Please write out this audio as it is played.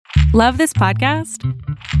Love this podcast?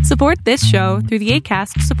 Support this show through the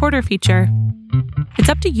Acast supporter feature. It's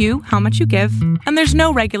up to you how much you give, and there's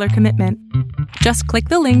no regular commitment. Just click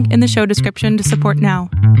the link in the show description to support now.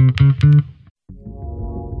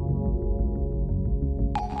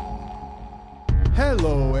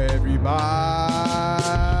 Hello, everybody.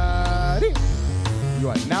 You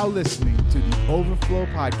are now listening to the Overflow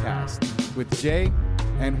Podcast with Jay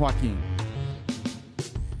and Joaquin.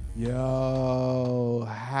 Yo,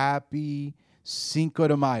 happy Cinco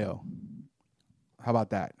de Mayo. How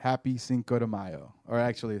about that? Happy Cinco de Mayo. Or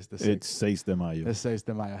actually, it's the 6th. It's 6 de Mayo. It's 6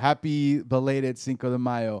 de Mayo. Happy belated Cinco de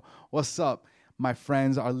Mayo. What's up, my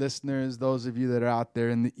friends, our listeners, those of you that are out there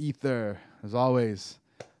in the ether? As always,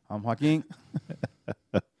 I'm Joaquin.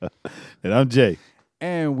 And I'm Jay.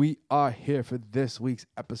 And we are here for this week's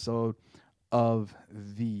episode of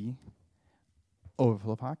the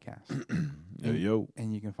Overflow Podcast. Yo.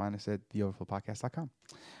 And you can find us at theoverflowpodcast.com.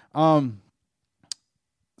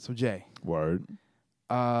 So, Jay. Word.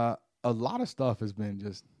 A lot of stuff has been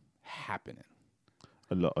just happening.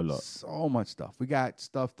 A lot. So much stuff. We got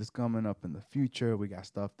stuff that's coming up in the future. We got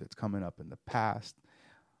stuff that's coming up in the past.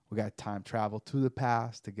 We got time travel to the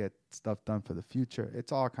past to get stuff done for the future.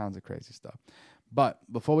 It's all kinds of crazy stuff. But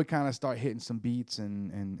before we kind of start hitting some beats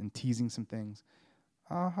and teasing some things,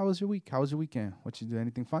 how was your week? How was your weekend? What you do?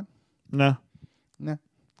 Anything fun? Nah.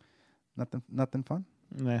 Nothing fun?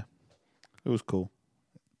 Nah. It was cool.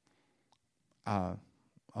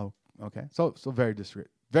 Okay. So very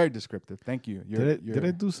descriptive. Thank you. Did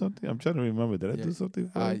I do something? I'm trying to remember. Did I do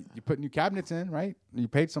something? You put new cabinets in, right? You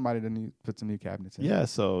paid somebody to put some new cabinets in. Yeah,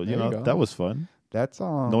 so you know that was fun. That's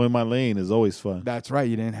knowing my lane is always fun. That's right.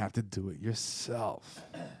 You didn't have to do it yourself.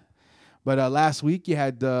 But last week you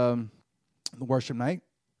had the worship night.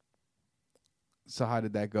 So how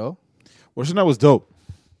did that go? Worship night was dope.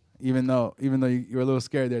 Even though you were a little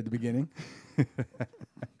scared there at the beginning.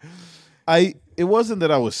 It wasn't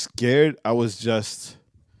that I was scared. I was just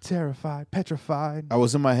terrified, petrified. I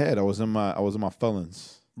was in my head. I was in my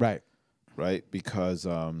feelings. Right. Because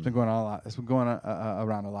it's been going on a lot. It's been going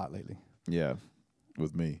around a lot lately. Yeah,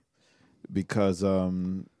 with me. Because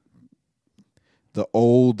the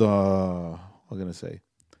old what can I say?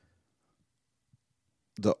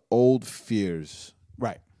 The old fears.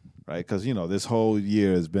 Right. Because this whole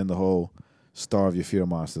year has been the whole starve your fear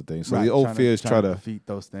monster thing. So right. the old fears try to defeat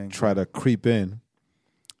those things. Try to creep in.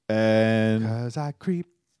 And 'cause I creep.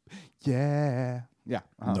 Yeah.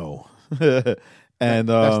 No. And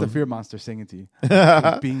that's the fear monster singing to you.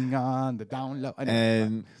 Being on the down low.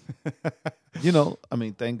 And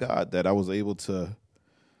thank God that I was able to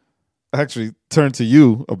actually turn to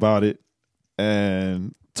you about it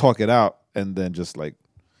and talk it out, and then just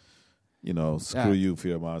screw you,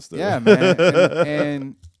 fear monster. Yeah,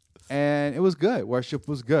 man. And it was good. Worship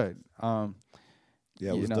was good. Yeah,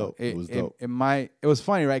 it was dope. It was dope. It was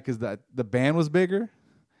funny, right? Because the band was bigger.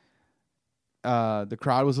 The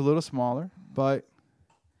crowd was a little smaller, but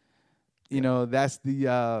that's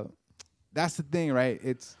the thing, right?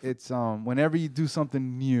 It's whenever you do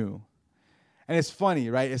something new, and it's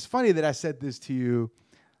funny, right? It's funny that I said this to you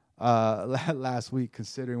last week,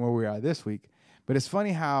 considering where we are this week. But it's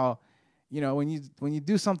funny how when you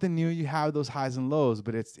do something new, you have those highs and lows,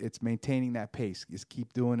 but it's maintaining that pace. Just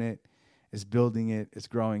keep doing it. It's building it. It's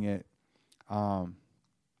growing it. And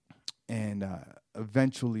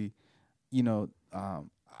eventually,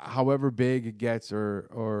 however big it gets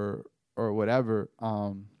or whatever,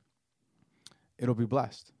 it'll be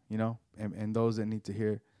blessed, and those that need to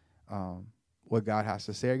hear what God has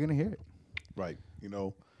to say are going to hear it. Right.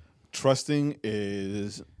 Trusting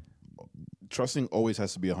always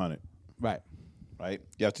has to be 100. Right.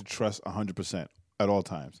 You have to trust 100% at all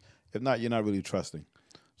times. If not, you're not really trusting.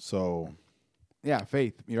 So, yeah,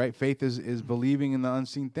 faith. You're right. Faith is believing in the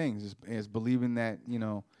unseen things. Is believing that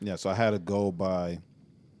Yeah. So I had to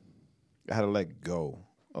let go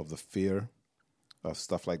of the fear of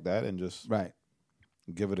stuff like that, and just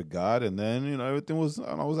give it to God, and then everything was.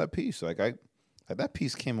 I was at peace. That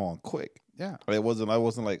peace came on quick. Yeah. I wasn't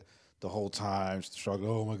like the whole time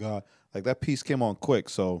struggling. Oh my God. That peace came on quick.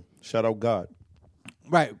 So shout out God.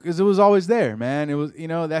 Right, because it was always there, man. It was,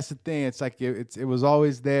 that's the thing. It's like it was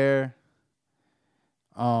always there.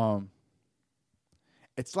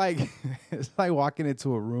 It's like walking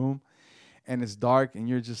into a room and it's dark and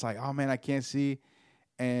you're just like, oh man, I can't see,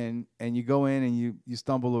 and you go in and you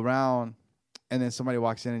stumble around, and then somebody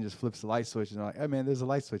walks in and just flips the light switch, and they're like, hey man, there's the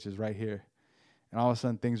light switches right here, and all of a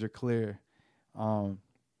sudden things are clear.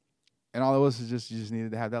 And all it was is you just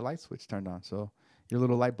needed to have that light switch turned on. So your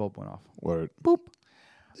little light bulb went off. Word. Boop.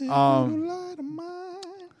 Light of mine.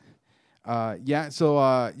 Yeah.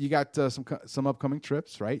 So you got some upcoming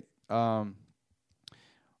trips, right?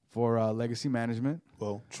 For legacy management.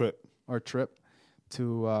 Well, trip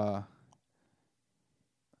to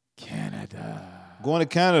Canada. Going to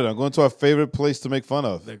Canada. Going to our favorite place to make fun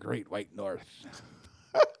of. The Great White North.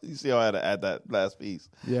 You see how I had to add that last piece?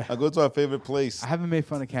 Yeah. I go to our favorite place. I haven't made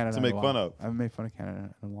fun of Canada to make fun of. I haven't made fun of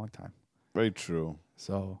Canada in a long time. Very true.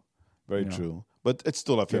 So. Very true. But it's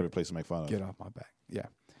still our favorite place to make fun of. Get off my back. Yeah.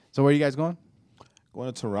 So where are you guys going?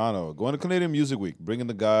 Going to Toronto. Going to Canadian Music Week. Bringing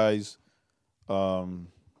the guys.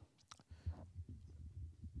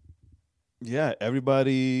 Yeah,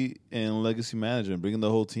 everybody in Legacy Management. Bringing the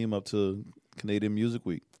whole team up to Canadian Music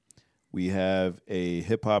Week. We have a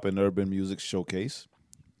hip-hop and urban music showcase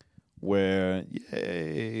where,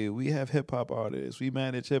 yay, we have hip-hop artists. We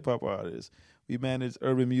manage hip-hop artists. We manage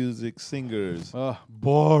urban music singers.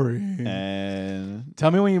 Boring. And tell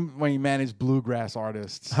me when you manage bluegrass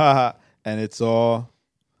artists. And it's all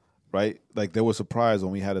right. Like they were surprised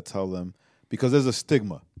when we had to tell them because there's a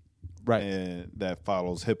stigma, right, and that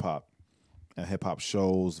follows hip hop and hip hop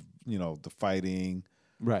shows. You know, the fighting,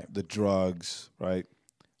 right, the drugs, right.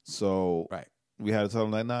 So right. We had to tell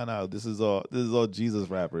them like, no, this is all Jesus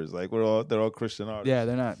rappers. Like they're all Christian artists. Yeah,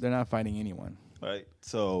 they're not fighting anyone. Right.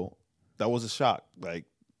 So that was a shock. Like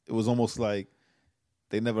it was almost like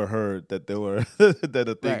they never heard that there were that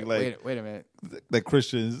a thing right. like wait a minute that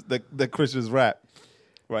Christians rap,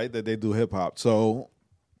 right? That they do hip hop. So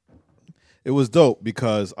it was dope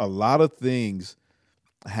because a lot of things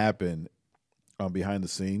happen behind the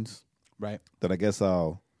scenes, right? That I guess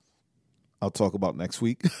I'll talk about next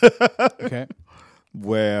week. Okay.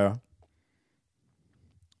 Where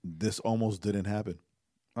this almost didn't happen.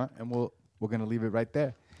 All right, and we're gonna leave it right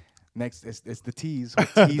there. Next, it's the tease. We're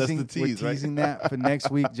teasing, That's the tease, we're teasing right? that for next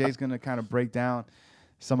week. Jay's gonna kind of break down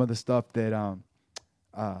some of the stuff that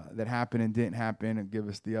that happened and didn't happen, and give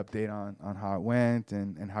us the update on how it went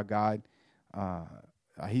and how God.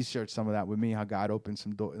 He shared some of that with me. How God opened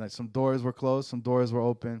some doors. Like some doors were closed, some doors were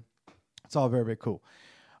open. It's all very, very cool.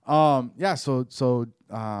 Yeah. So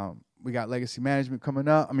we got Legacy Management coming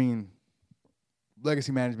up. I mean,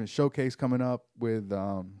 Legacy Management Showcase coming up with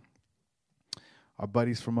our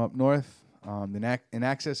buddies from up north, the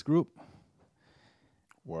Access Group.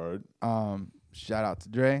 Word. Shout out to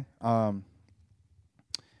Dre.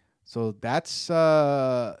 So that's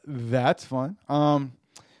fun.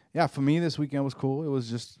 Yeah, for me this weekend was cool. It was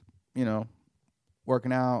just,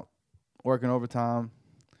 working out, working overtime.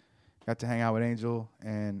 Got to hang out with Angel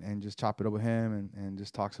and just chop it up with him and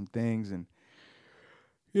just talk some things and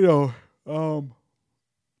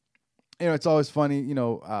it's always funny,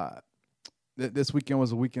 this weekend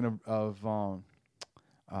was a weekend of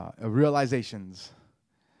realizations.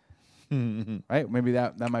 Right? Maybe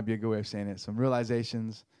that might be a good way of saying it. Some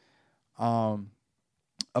realizations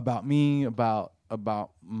about me, about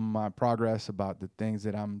my progress, about the things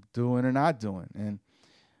that I'm doing or not doing.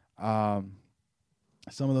 And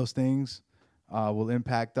some of those things will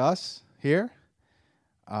impact us here.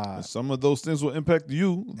 And some of those things will impact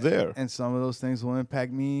you there. And some of those things will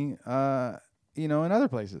impact me, in other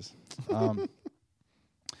places.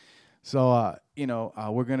 So,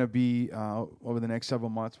 we're going to be, over the next several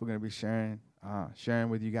months, we're going to be sharing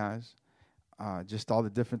with you guys just all the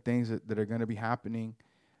different things that are going to be happening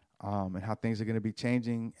and how things are going to be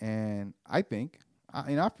changing. And I think,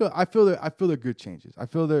 I feel they're good changes. I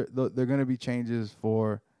feel they're going to be changes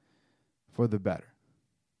for the better.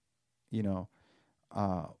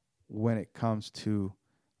 When it comes to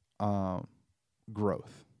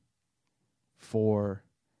growth for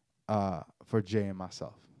Jay and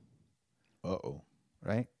myself.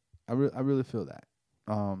 Right? I really feel that.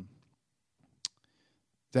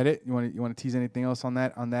 Is that it? You want to tease anything else on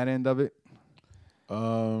that end of it?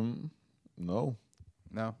 No.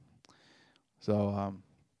 So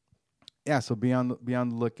so be on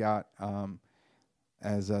the lookout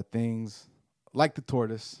as things like the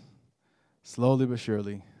tortoise, slowly but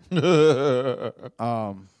surely,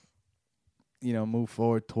 move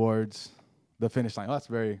forward towards the finish line. Oh, it's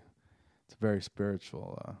a very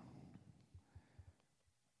spiritual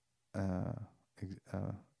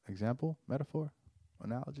example, metaphor,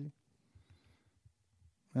 analogy.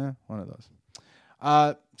 One of those.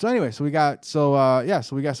 So anyway, we got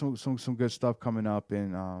some good stuff coming up,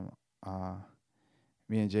 and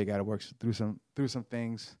me and Jay got to work through some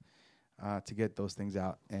things to get those things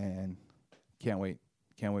out, and can't wait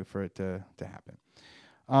for it to happen.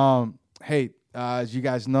 Hey, as you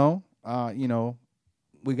guys know,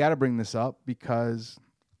 we got to bring this up because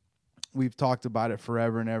we've talked about it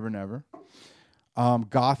forever and ever and ever.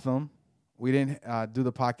 Gotham, we didn't do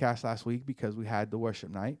the podcast last week because we had the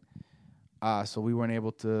worship night. So we weren't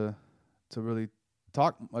able to really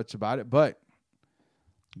talk much about it. But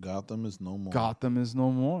Gotham is no more. Gotham is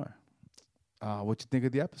no more. What you think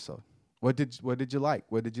of the episode? What did you like?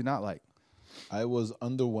 What did you not like? I was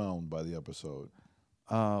underwhelmed by the episode.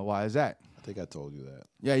 Why is that? I think I told you that.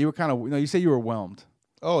 Yeah, you were kind of. No, you said you were whelmed.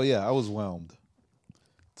 Oh yeah, I was whelmed.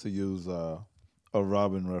 To use a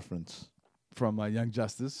Robin reference From Young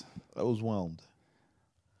Justice. I was whelmed.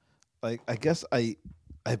 Like I guess I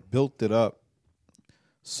built it up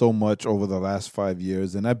so much over the last 5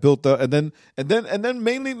 years, and I built up, and then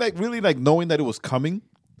mainly like really like knowing that it was coming,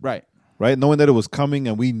 right, knowing that it was coming,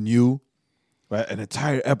 and we knew, right, an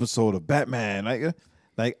entire episode of Batman. I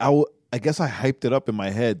guess I hyped it up in my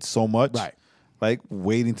head so much, right, like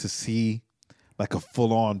waiting to see like a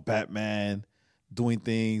full on Batman doing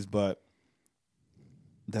things, but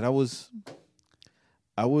that I was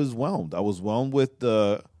whelmed. I was whelmed with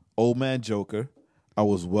the old man Joker. I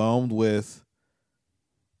was whelmed with.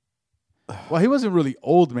 Well, he wasn't really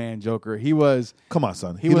old man Joker. He was. Come on,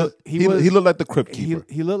 son. He looked like the Crypt Keeper.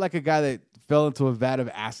 He looked like a guy that fell into a vat of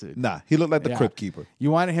acid. Nah, he looked like the Crypt Keeper.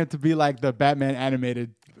 You wanted him to be like the Batman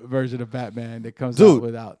animated version of Batman that comes out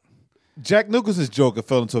without. Jack Nicholson's Joker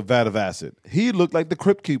fell into a vat of acid. He looked like the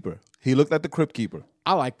Crypt Keeper.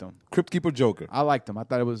 I liked him. Crypt Keeper Joker. I liked him. I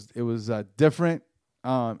thought it was different,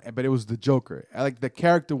 but it was the Joker. I like the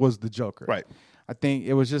character was the Joker. Right. I think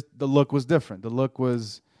it was just the look was different. The look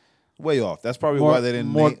was way off. That's probably why they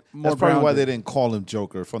didn't. That's probably why they didn't call him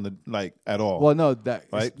Joker from the at all. Well, no, that's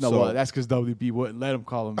because WB wouldn't let him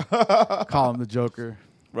call him the Joker.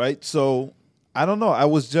 Right. So I don't know. I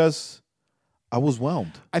was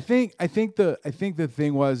whelmed. I think the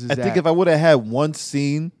thing was I think if I would have had one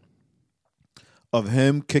scene of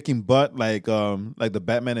him kicking butt like the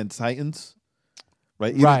Batman and Titans,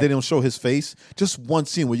 right? Even if they don't show his face, just one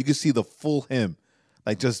scene where you can see the full him,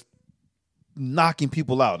 like just knocking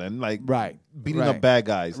people out and like beating up bad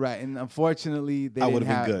guys. Right. And unfortunately they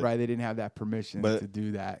didn't have that permission to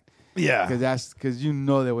do that. Yeah. Because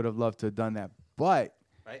they would have loved to have done that. But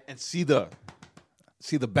and see the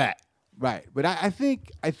bat. Right. But I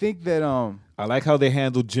think that I like how they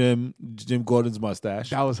handled Jim Gordon's mustache.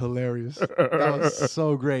 That was hilarious. That was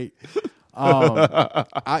so great.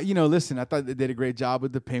 Listen, I thought they did a great job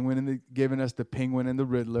with the Penguin and giving us the Penguin and the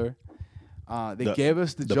Riddler. They gave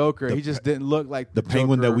us the Joker. He just didn't look like the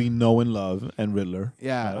Penguin Joker that we know and love, and Riddler.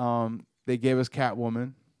 Yeah. Right. They gave us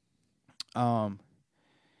Catwoman.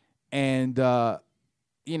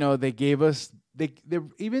 They gave us they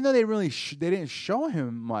even though they really they didn't show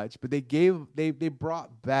him much, but they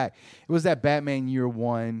brought back. It was that Batman Year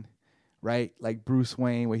One, right? Like Bruce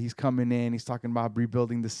Wayne, where he's coming in, he's talking about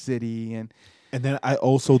rebuilding the city, and then I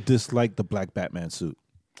also dislike the black Batman suit.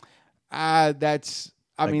 That's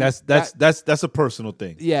a personal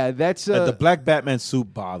thing. Yeah, that's the black Batman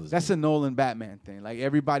suit bothers. That's me. a Nolan Batman thing. Like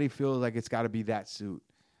everybody feels like it's got to be that suit.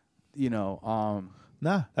 Nah,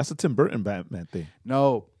 that's a Tim Burton Batman thing.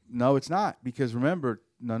 No, it's not, because remember,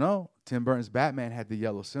 Tim Burton's Batman had the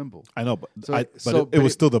yellow symbol. I know, but it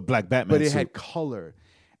was still the black Batman but suit. It had color.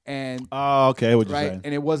 And okay, what you're saying.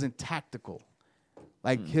 And it wasn't tactical.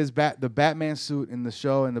 Like the Batman suit in the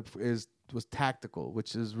show was tactical,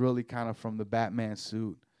 which is really kind of from the Batman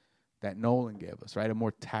suit that Nolan gave us, right? A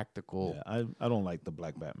more tactical. Yeah, I don't like the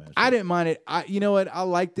black Batman suit. I didn't mind it. You know what? I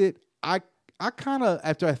liked it. I kind of,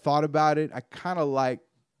 after I thought about it, I kind of liked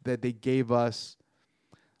that they gave us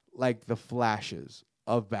like the flashes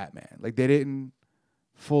of Batman. Like they didn't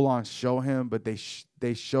full on show him, but they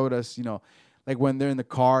showed us, like when they're in the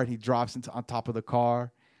car and he drops on top of the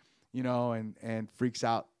car, and freaks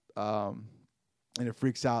out, and it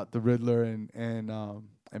freaks out the Riddler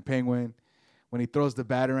and Penguin when he throws the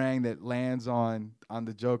batarang that lands on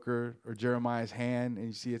the Joker or Jeremiah's hand, and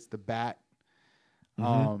you see it's the bat.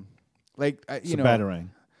 Mm-hmm. It's a batarang.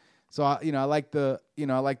 So I like the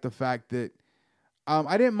fact that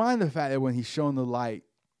I didn't mind the fact that when he's shown the light,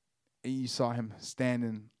 and you saw him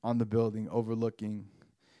standing on the building overlooking.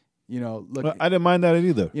 Look. I didn't mind that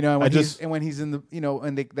either. When he's in the,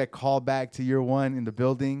 and that call back to Year One in the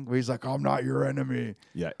building where he's like, "I'm not your enemy."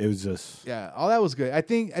 Yeah, it was just. Yeah, all that was good. I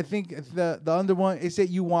think the other one is that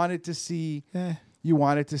you wanted to see,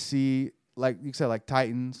 like you said, like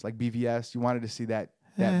Titans, like BVS. You wanted to see that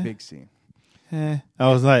big scene. I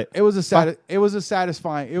was like, it was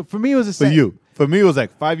satisfying. For me, it was a. For me, it was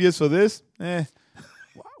like 5 years for this.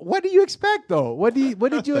 What do you expect though? What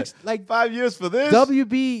did you like? 5 years for this?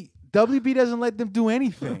 WB doesn't let them do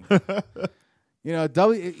anything.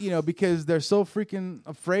 Because they're so freaking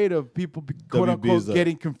afraid of people, quote unquote,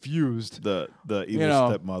 getting confused. The evil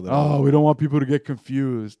stepmother. Oh, we don't want people to get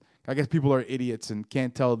confused I guess people are idiots and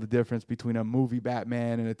can't tell the difference between a movie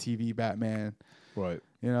Batman and a TV Batman. Right.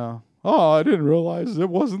 You know, oh, I didn't realize it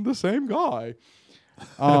wasn't the same guy.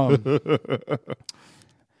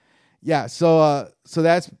 Yeah, so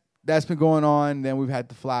that's been going on. Then we've had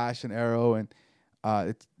the Flash and Arrow, and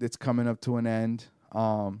it's coming up to an end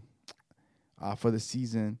for the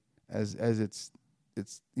season as it's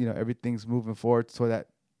everything's moving forward toward that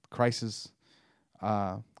Crisis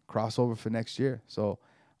crossover for next year. So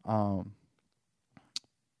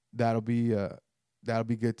that'll be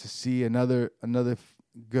good to see. Another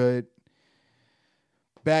good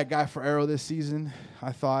bad guy for Arrow this season,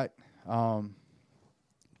 I thought.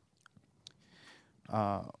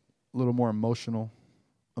 A little more emotional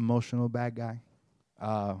bad guy.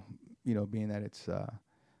 Being that it's a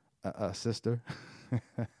sister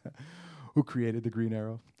who created the Green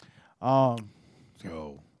Arrow. That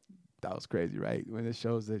was crazy, right? When it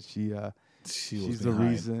shows that she's the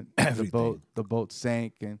reason the boat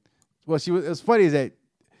sank, and it was funny is that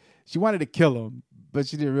she wanted to kill him, but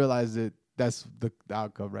she didn't realize that that's the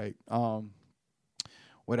outcome, right?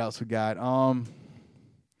 What else we got? And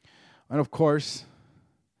of course,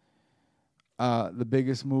 the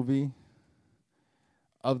biggest movie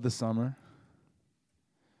of the summer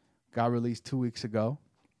got released 2 weeks ago,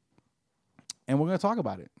 and we're going to talk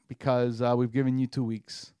about it because we've given you 2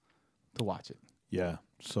 weeks to watch it. Yeah.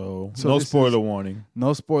 So no spoiler warning.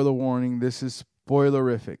 No spoiler warning. This is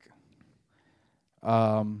spoilerific.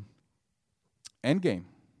 Endgame.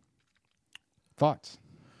 Thoughts?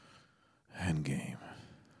 Endgame.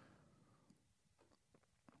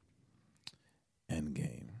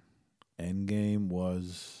 Endgame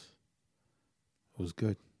was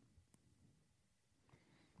good.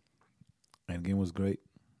 Endgame was great.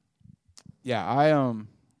 Yeah,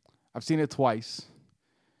 I've seen it twice.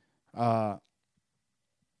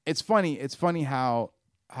 It's funny how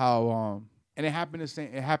and it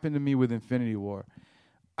happened to me with Infinity War.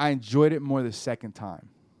 I enjoyed it more the second time.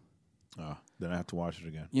 Then I have to watch it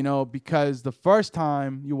again. Because the first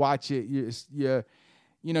time you watch it, you're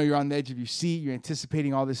on the edge of your seat. You're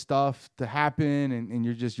anticipating all this stuff to happen, and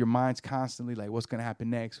you're just, your mind's constantly like, what's going to happen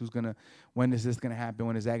next? When is this going to happen?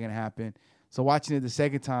 When is that going to happen? So watching it the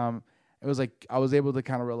second time, it was like I was able to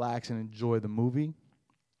kind of relax and enjoy the movie,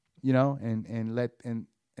 and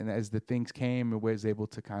as the things came, I was able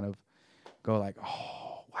to kind of go like,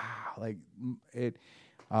 oh wow, like it.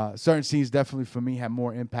 Certain scenes definitely for me had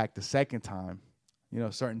more impact the second time.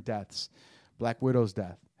 Certain deaths, Black Widow's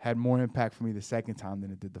death had more impact for me the second time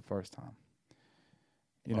than it did the first time.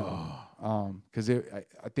 Because I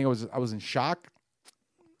think I was in shock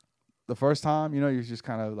the first time. You're just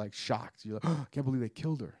kind of like shocked. You're like, oh, I can't believe they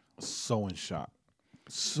killed her. So in shock.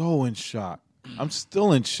 I'm still in shock.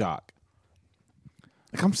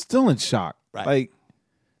 Right. Like,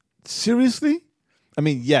 seriously? I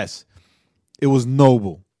mean, yes, it was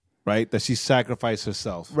noble, right? That she sacrificed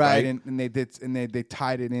herself. Right. And they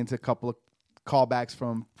tied it into a couple of callbacks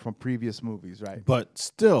from previous movies, right? But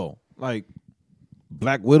still, like,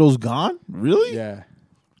 Black Widow's gone? Really? Yeah.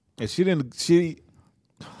 And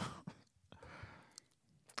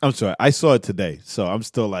I'm sorry, I saw it today, so I'm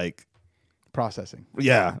still like processing.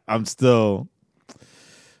 Yeah, I'm still.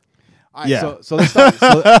 All right, so let's start.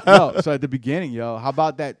 So at the beginning, how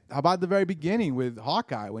about that? How about the very beginning with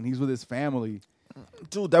Hawkeye when he's with his family?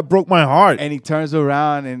 Dude, that broke my heart. And he turns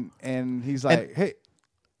around and he's like, "Hey."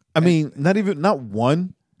 I mean, not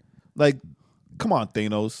one. Like, come on,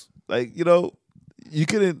 Thanos. Like, you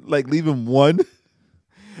couldn't like leave him one.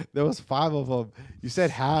 There was 5 of them. You said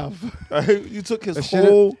half. You took his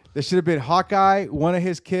whole. There should have been Hawkeye, one of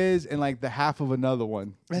his kids, and like the half of another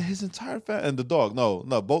one. And his entire family and the dog. No,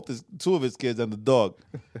 both 2 of his kids and the dog.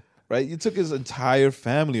 Right? You took his entire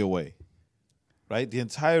family away. Right? The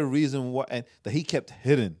entire reason why that he kept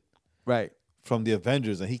hidden. Right. From the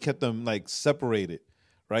Avengers, and he kept them like separated.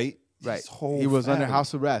 Right. Right. He was under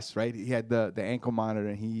house arrest. Right. He had the ankle monitor,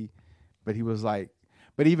 and but he was like.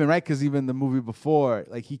 But even because even the movie before,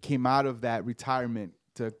 like he came out of that retirement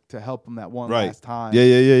to help him that one last time.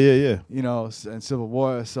 Yeah. In Civil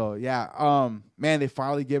War. So yeah, man, they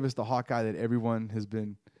finally gave us the Hawkeye that everyone has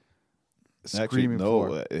been screaming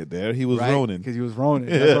for. There he was, right? Ronin, because he was Ronin.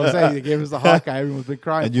 That's what I'm saying. They gave us the Hawkeye. Everyone's been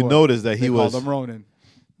crying. And you notice that they called him Ronin.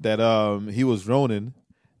 That he was Ronin,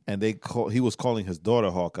 and he was calling his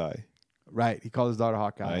daughter Hawkeye. Right, he called his daughter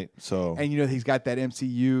Hawkeye. Right, so and he's got that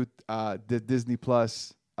MCU, the Disney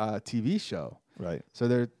Plus TV show. Right.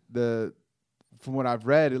 So from what I've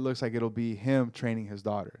read, it looks like it'll be him training his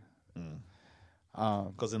daughter.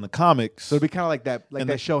 Because in the comics, so it'll be kind of like that,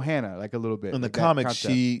 that show Hannah, like a little bit. In the comics,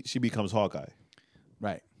 she becomes Hawkeye.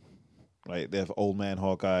 Right. right? They have old man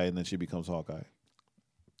Hawkeye, and then she becomes Hawkeye.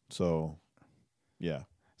 So, yeah.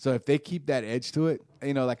 So if they keep that edge to it,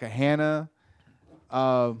 like a Hannah.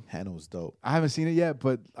 Hannah was dope. I haven't seen it yet,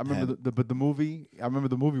 but I remember the movie. I remember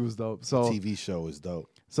the movie was dope. So the TV show is dope.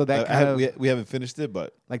 So that kind of we haven't finished it,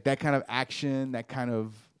 but like that kind of action, that kind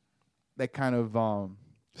of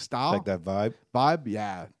style, like that vibe.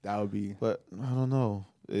 Yeah, that would be. But I don't know.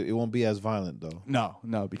 It won't be as violent though.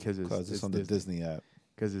 No, because it's on the Disney app.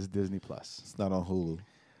 Because it's Disney Plus. It's not on Hulu.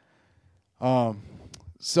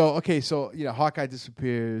 So Hawkeye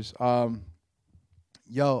disappears. How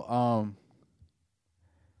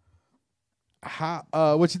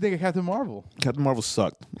what you think of Captain Marvel? Captain Marvel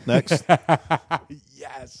sucked. Next.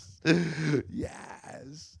 Yes.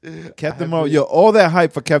 Captain Marvel. All that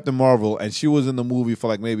hype for Captain Marvel, and she was in the movie for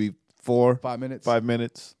like maybe 5 minutes. 5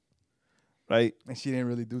 minutes. Right? And she didn't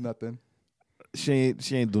really do nothing. She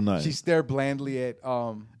ain't do nothing. She stared blandly at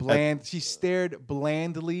she stared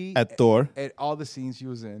blandly at Thor. At all the scenes she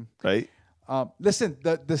was in. Right? Listen,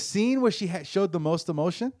 the scene where she showed the most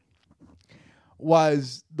emotion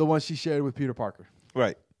was the one she shared with Peter Parker.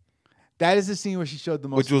 Right. That is the scene where she showed the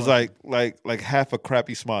most Which was emotion. like half a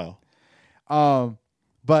crappy smile.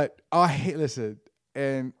 But listen,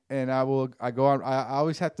 and I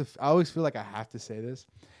always feel like I have to say this,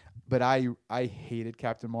 but I hated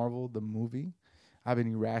Captain Marvel, the movie. I have an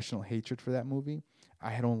irrational hatred for that movie.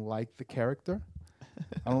 I don't like the character.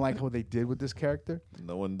 I don't like what they did with this character.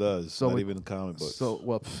 No one does. Not even in comic books.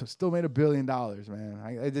 Still made $1 billion,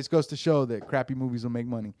 man. It just goes to show that crappy movies will make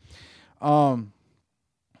money. It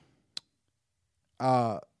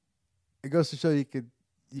goes to show you can.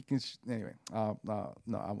 Anyway, no,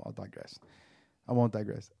 I'll digress. I won't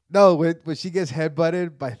digress. No, when she gets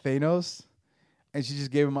headbutted by Thanos, and she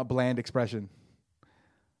just gave him a bland expression.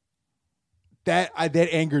 That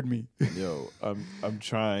angered me. Yo, I'm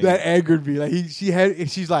trying. That angered me. Like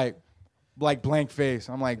she's like blank face.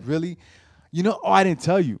 I'm like, really? I didn't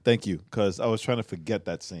tell you. Thank you, because I was trying to forget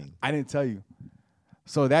that scene. I didn't tell you.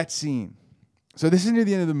 So that scene. So this is near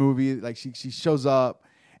the end of the movie. Like she shows up,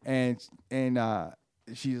 and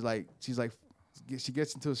she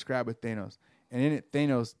gets into a scrap with Thanos, and in it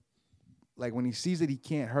Thanos, like when he sees that he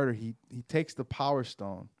can't hurt her, he takes the Power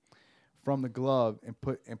Stone from the glove and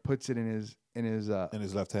puts it in his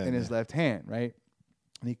left hand. Left hand, right?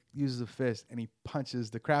 And he uses a fist and he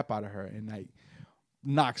punches the crap out of her and like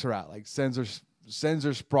knocks her out, like sends her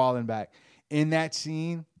sprawling back. In that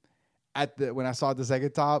scene, when I saw it the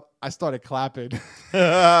second time, I started clapping.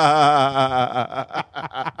 I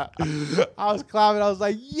was clapping. I was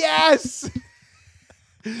like, yes.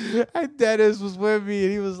 And Dennis was with me,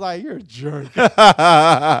 and he was like, "You're a jerk."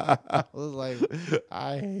 I was like,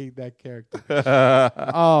 "I hate that character."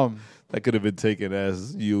 That could have been taken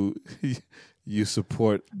as you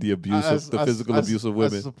support the abuse, the physical abuse of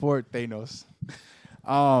women. I support Thanos.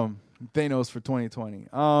 Thanos for 2020.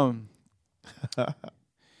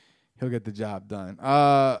 He'll get the job done.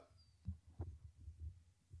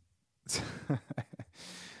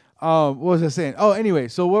 What was I saying? Oh, anyway,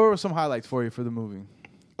 so what were some highlights for you for the movie?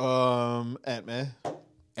 Ant-Man.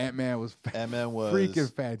 Ant-Man was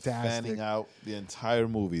freaking fantastic. Fanning out the entire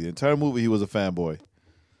movie. The entire movie, he was a fanboy,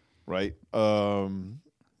 right?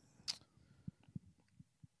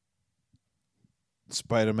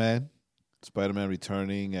 Spider-Man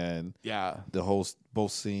returning, and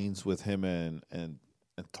both scenes with him and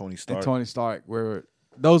Tony Stark. And Tony Stark, where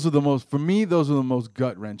those are the most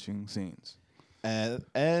gut-wrenching scenes. And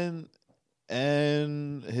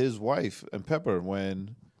his wife and Pepper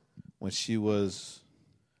when she was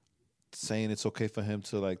saying it's okay for him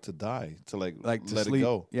to die, to let sleep. it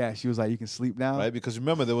go. Yeah, she was like, "You can sleep now," right? Because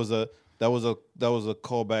remember, that was a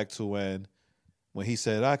callback to when he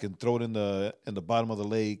said, "I can throw it in the bottom of the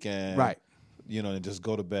lake and right, and just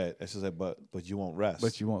go to bed." And she's like, "But you won't rest.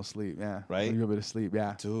 But you won't sleep, yeah, right? You're able to sleep,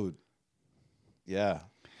 yeah, dude, yeah."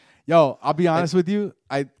 Yo, I'll be honest with you.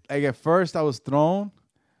 I at first I was thrown,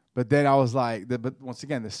 but then I was like, but once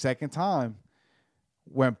again, the second time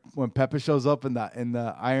when Pepper shows up in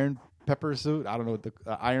the iron pepper suit, I don't know what the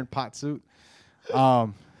iron pot suit. It's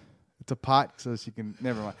a pot, so she can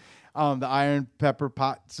never mind. The iron pepper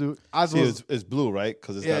pot suit. It's blue, right?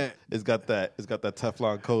 Because it's got that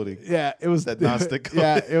Teflon coating. Yeah, it was that nonstick coating.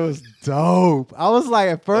 Yeah, it was dope. I was like,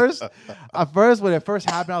 at first when it first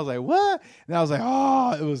happened, I was like, what? And I was like,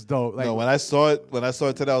 oh, it was dope. Like, no, when I saw it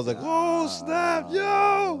today, I was like, oh snap,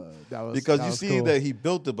 yo! Because you see cool. That he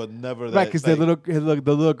built it, but never that. Right, because the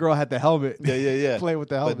little girl had the helmet. Yeah. Playing with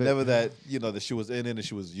the helmet, but never that. That she was in it and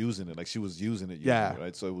she was using it, like she was using it. Yeah,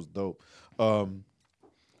 right. So it was dope.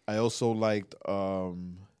 I also liked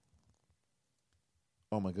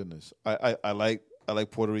Oh my goodness, I like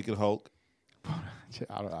Puerto Rican Hulk. He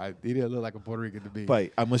didn't look like a Puerto Rican to me.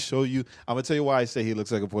 But I'm gonna show you. I'm gonna tell you why I say he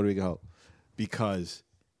looks like a Puerto Rican Hulk, because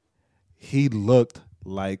he looked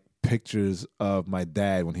like pictures of my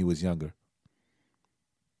dad when he was younger.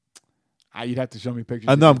 You'd have to show me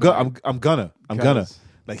pictures. No, I'm gonna.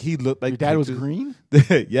 Like he looked like your dad was green.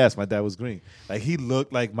 Yes, my dad was green. Like he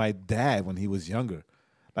looked like my dad when he was younger.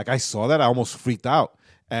 Like I saw that, I almost freaked out.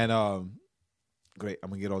 And great,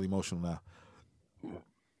 I'm gonna get all emotional now.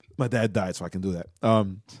 My dad died, so I can do that.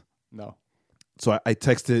 No. So I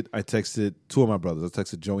texted two of my brothers. I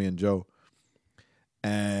texted Joey and Joe,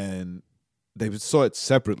 and they saw it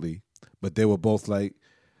separately, but they were both like,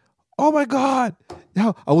 "Oh my God!"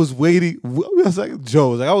 Yo, I was waiting. I was like,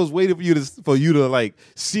 Joe was like, I was waiting for you to like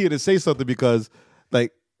see it and say something, because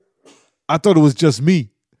like I thought it was just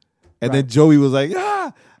me, and then Joey was like,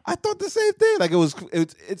 "Yeah, I thought the same thing." Like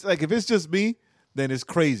it's like if it's just me, then it's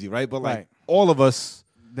crazy, right? But like all of us.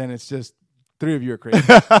 Then it's just three of you are crazy.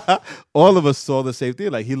 All of us saw the same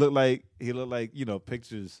thing. Like he looked like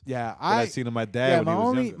pictures. Yeah, I seen of my dad when he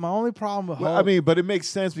was younger. My only problem with Hulk, I mean, but it makes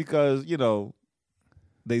sense because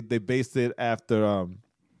they based it after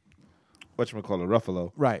whatchamacallit,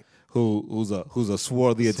 Ruffalo, right? Who's a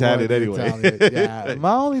swarthy Italian anyway. Italian. Yeah,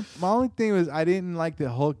 my only thing was I didn't like that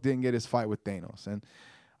Hulk didn't get his fight with Thanos, and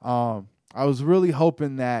I was really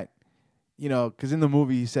hoping that because in the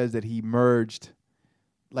movie he says that he merged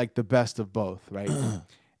like the best of both, right?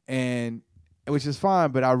 And which is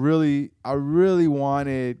fine, but I really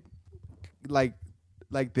wanted his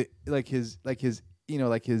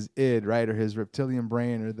id, right, or his reptilian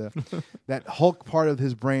brain, or that Hulk part of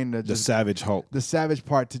his brain, the savage Hulk, the savage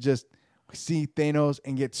part, to just see Thanos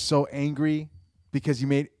and get so angry because he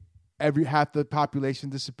made half the population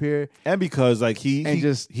disappear, and because like he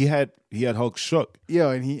had Hulk shook,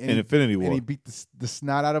 in Infinity War, and he beat the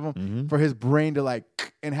snot out of him, for his brain to like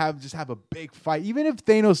and have a big fight, even if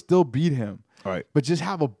Thanos still beat him, right? But just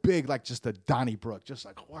have a big, like, just a Donnybrook, just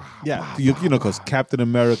like wow, yeah, because Captain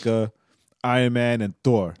America, Iron Man, and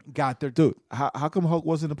Thor got their dude. How come Hulk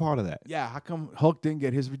wasn't a part of that? Yeah, how come Hulk didn't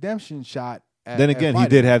get his redemption shot? Then again, he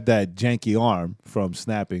did have that janky arm from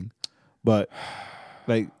snapping, but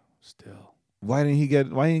like. Still, why didn't he get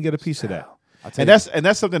a piece of that? And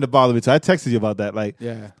that's something that bothered me too. I texted you about that. Like,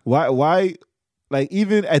 why? Like,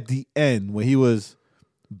 even at the end when he was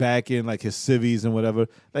back in like his civvies and whatever,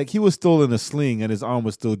 like he was still in a sling and his arm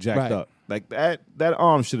was still jacked up. Like that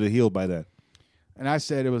arm should have healed by then. And I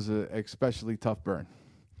said it was an especially tough burn.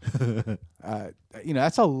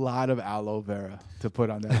 That's a lot of aloe vera to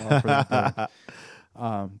put on that arm for that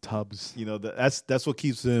burn. Tubs. That's what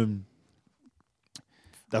keeps him.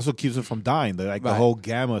 That's what keeps him from dying. The whole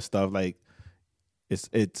gamma stuff, like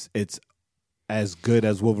it's as good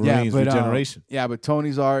as Wolverine's regeneration. But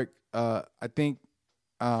Tony's arc, I think.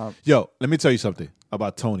 Yo, let me tell you something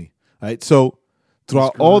about Tony. Right, so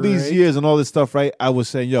throughout all these years and all this stuff, right, I was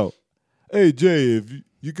saying, yo, hey Jay, if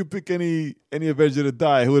you could pick any Avenger to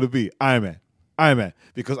die, who would it be? Iron Man,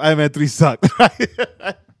 because Iron Man 3 sucked.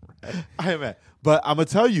 Iron Man, but I'm gonna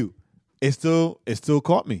tell you, it still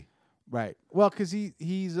caught me. Right. Well, because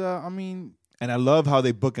he's and I love how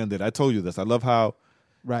they bookended. I told you this. I love how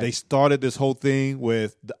they started this whole thing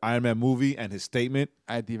with the Iron Man movie and his statement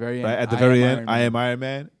at the very end. Right at the very end, I am Iron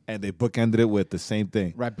Man, and they bookended it with the same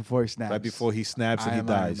thing. Right before he snaps. Right before he snaps and he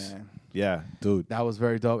dies. Yeah, dude. That was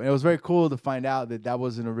very dope. And it was very cool to find out that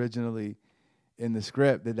wasn't originally in the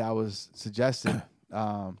script. That was suggested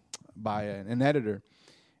by an editor,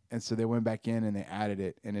 and so they went back in and they added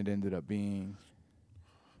it, and it ended up being.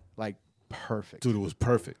 Like perfect, dude. It was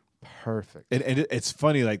perfect. And it's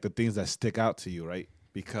funny, like the things that stick out to you, right?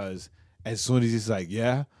 Because as soon as he's like,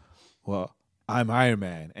 "Yeah, well, I'm Iron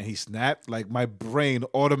Man," and he snapped, like my brain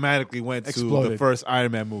automatically went to the first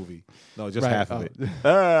Iron Man movie. No, just half of it.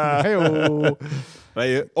 Like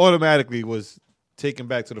it automatically was taken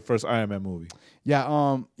back to the first Iron Man movie.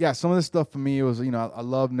 Yeah, some of this stuff for me was, I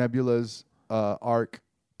love Nebula's arc,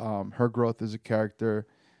 her growth as a character,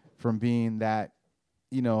 from being that.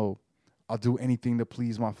 I'll do anything to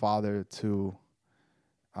please my father to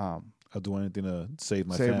I'll do anything to save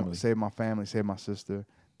my family. Save my family, save my sister.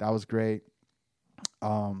 That was great.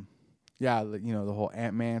 The whole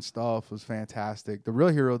Ant-Man stuff was fantastic. The real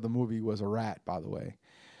hero of the movie was a rat, by the way.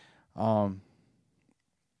 I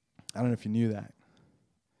don't know if you knew that.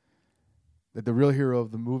 That the real hero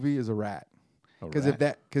of the movie is a rat. Because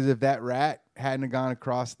if that rat hadn't gone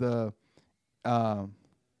across the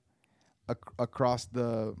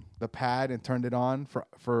pad and turned it on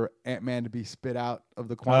for Ant-Man to be spit out of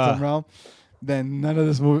the quantum realm, then none of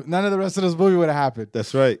the rest of this movie would have happened.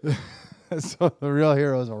 That's right. So the real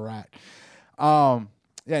hero is a rat.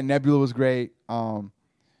 Yeah, Nebula was great. I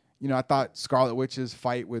thought Scarlet Witch's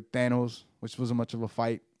fight with Thanos, which wasn't much of a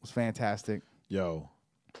fight, was fantastic. Yo,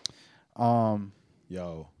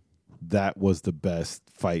 that was the best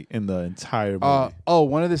fight in the entire movie.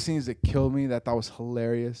 One of the scenes that killed me that I thought was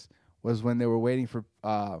hilarious was when they were waiting for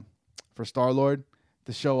Star-Lord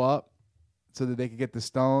to show up so that they could get the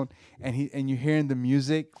stone, and you're hearing the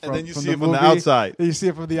music and then you from see the it movie. from the outside. Then you see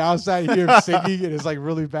it from the outside, you hear him singing, and it's like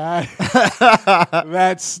really bad.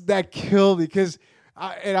 That killed me because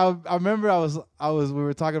I remember we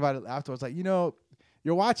were talking about it afterwards. Like, you're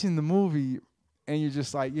watching the movie and you're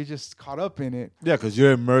just caught up in it. Yeah, because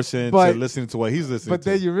you're immersed into listening to what he's listening to. But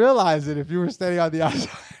then you realize that if you were standing on the outside,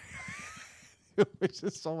 it was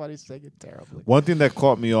just somebody singing terribly. One thing that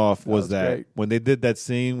caught me off was that great. when they did that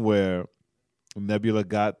scene where Nebula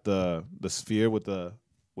got the sphere with the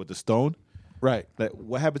stone, right? Like,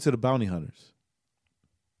 what happened to the bounty hunters?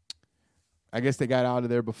 I guess they got out of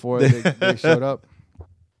there before they showed up.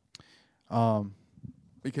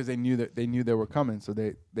 Because they knew they were coming, so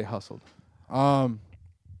they hustled. Right.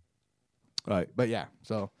 But yeah,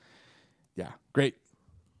 great.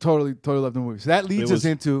 Totally loved the movie. So that leads us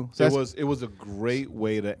into. So it was a great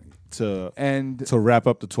way to wrap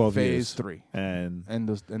up the 12 phase years. 3 and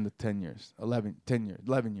the 10 years, 11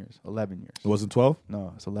 years. It wasn't 12?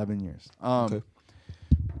 No, it's 11 years. Okay.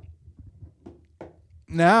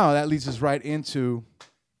 Now that leads us right into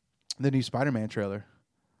the new Spider-Man trailer.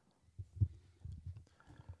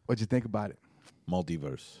 What'd you think about it?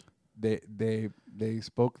 Multiverse. They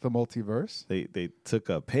spoke the multiverse. They took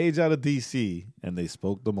a page out of DC and they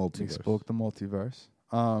spoke the multiverse. They spoke the multiverse.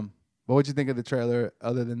 But what'd you think of the trailer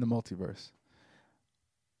other than the multiverse?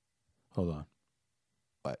 Hold on.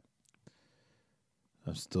 What?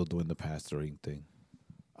 I'm still doing the pastoring thing.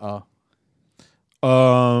 Oh.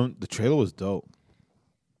 The trailer was dope.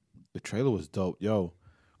 Yo.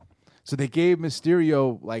 So they gave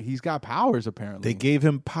Mysterio, like, he's got powers apparently. They gave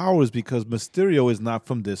him powers because Mysterio is not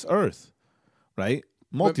from this Earth, right?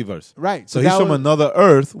 Multiverse. Right. So he's from another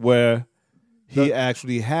Earth where he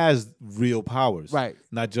actually has real powers. Right.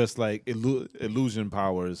 Not just like illusion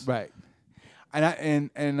powers. Right.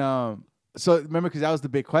 So remember, because that was the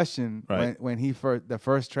big question when he the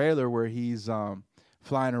first trailer where he's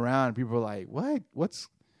flying around, people were like, "What? What's?"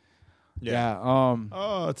 Yeah.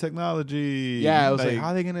 Technology. Yeah. It was like, how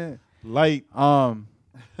are they gonna light? But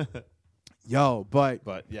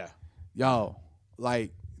yeah.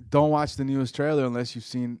 Like, don't watch the newest trailer unless you've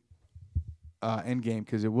seen Endgame,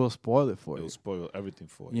 because it will spoil it for you. It'll spoil everything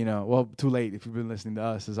for you. Well, too late. If you've been listening to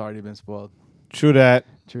us, it's already been spoiled. True that.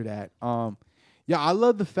 I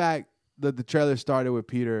love the fact that the trailer started with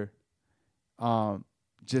Peter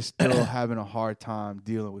just still having a hard time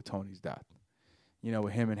dealing with Tony's death.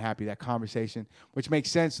 With him and Happy, that conversation, which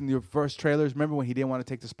makes sense in your first trailers. Remember when he didn't want to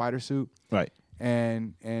take the spider suit? Right.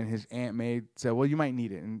 And his Aunt May said, well, you might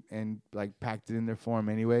need it, and like packed it in there for him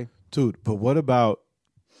anyway. Dude, but what about...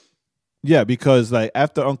 Yeah, because like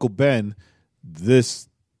after Uncle Ben, this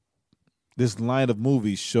line of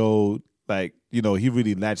movies showed like, he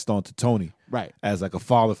really latched on to Tony. Right. As like a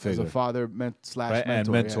father figure. As a father slash right? mentor. And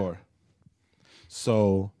mentor. Yeah.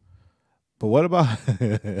 So, but what about...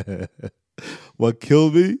 What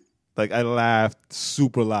killed me? Like, I laughed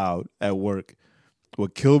super loud at work.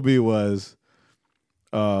 What killed me was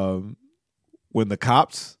when the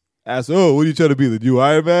cops asked, "Oh, what are you trying to be, the new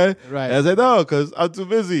Iron Man?" Right. And I said, "No, because I'm too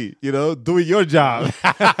busy, doing your job."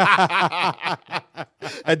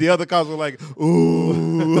 And the other cops were like,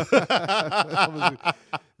 "Ooh." That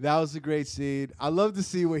was a great scene. I love to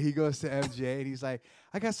see when he goes to MJ and he's like,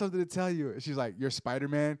 "I got something to tell you." And she's like, "You're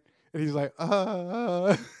Spider-Man?" And he's like,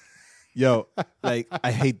 Yo, like,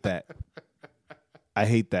 I hate that. I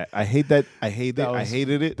hated it. I hated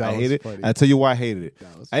it. Funny. I'll tell you why I hated it.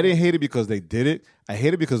 I didn't hate it because they did it. I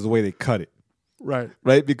hate it because of the way they cut it. Right.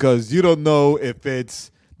 Right? Because you don't know if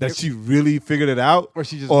it's that she really figured it out or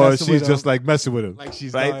she's just like messing with him. Like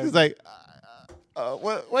she's right. Dying. It's like,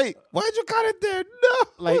 wait, why'd you cut it there?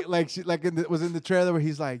 No. She was in the trailer where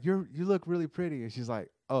he's like, you look really pretty, and she's like,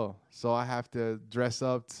 oh, so I have to dress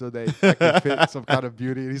up so that I can fit some kind of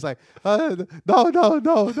beauty. And he's like, no.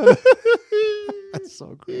 That's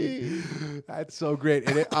so great.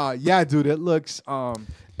 And dude, it looks.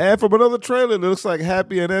 And from another trailer, it looks like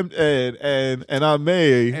Happy and Aunt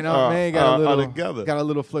May got a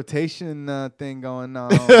little flirtation thing going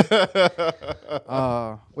on,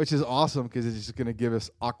 which is awesome because it's just gonna give us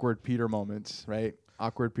awkward Peter moments, right?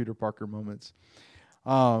 Awkward Peter Parker moments.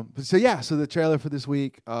 So the trailer for this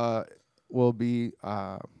week will be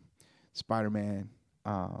Spider-Man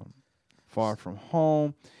Far From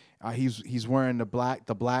Home. He's wearing the black,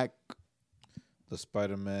 the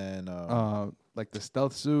Spider-Man, like the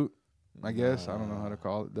stealth suit. I guess I don't know how to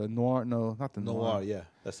call it. The noir, no, not the noir. Yeah,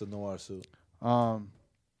 that's the noir suit.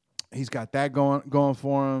 He's got that going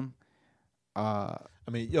for him. I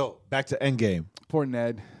mean, back to Endgame. Poor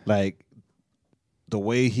Ned. Like the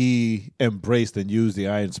way he embraced and used the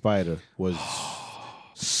Iron Spider was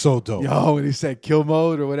so dope. When he said kill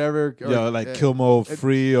mode or whatever. Kill mode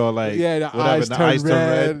free or like the eyes turned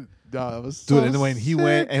red. No, it was dude, and when he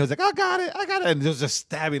went and he was like, I got it, and he was just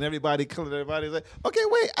stabbing everybody, killing everybody. He's like, okay,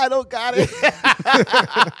 wait, I don't got it.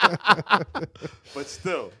 But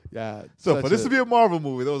still. Yeah. So for this to be a Marvel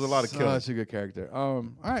movie, there was a lot of killing. Such a good character. All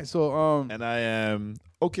right, so and I am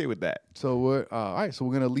okay with that. So we're all right, so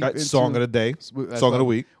we're gonna leap into song of the day. Song of the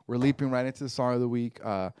week. We're leaping right into the song of the week.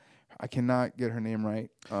 I cannot get her name right.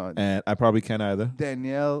 And I probably can't either.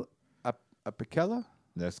 Danielle Apicella?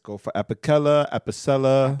 Let's go for Apicella.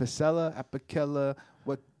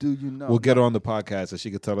 What do you know? We'll get her on the podcast so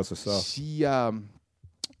she could tell us herself. She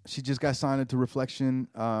just got signed into Reflection,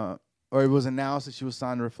 or it was announced that she was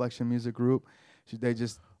signed to Reflection Music Group. They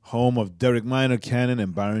just home of Derek Minor, Cannon,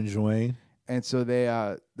 and Byron Joanne. And so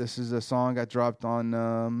this is a song got dropped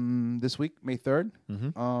on this week, May 3rd.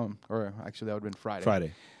 Mm-hmm. Or actually that would have been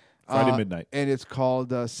Friday. Friday midnight. And it's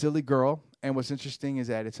called Silly Girl. And what's interesting is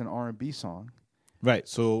that it's an R&B song. Right,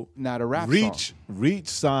 so not a rap song. Reach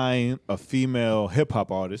signed a female hip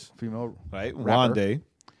hop artist, right, Wande,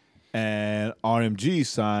 and RMG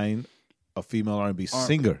signed a female R&B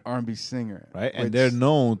singer, right, and they're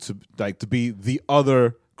known to be the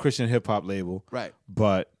other Christian hip hop label, right,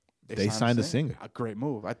 but they signed a singer. A great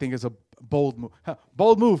move. I think it's a bold move.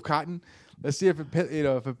 Bold move, Cotton. Let's see if it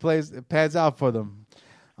pans out for them.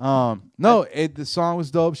 The song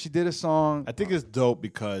was dope. She did a song. I think it's dope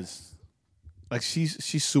because. Like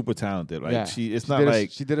she's super talented, right? Yeah. She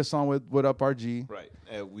did a song with What Up RG, right?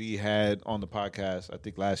 And we had on the podcast, I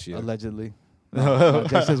think last year, allegedly. No,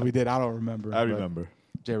 Jay says we did. I don't remember. I remember.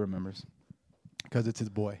 Jay remembers because it's his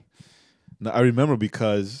boy. No, I remember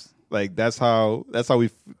because like that's how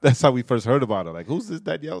we first heard about her. Like, who's this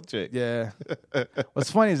Danielle chick? Yeah.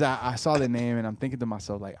 What's funny is I saw the name and I'm thinking to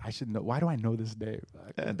myself like I should know. Why do I know this name?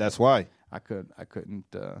 And that's why I couldn't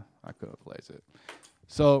place it.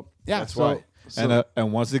 So yeah, that's why.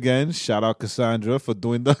 And once again, shout out Cassandra for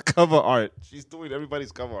doing the cover art. She's doing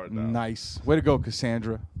everybody's cover art now. Nice. Way to go,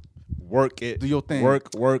 Cassandra. Work it. Do your thing.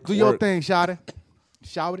 Work. Do your thing, shout it.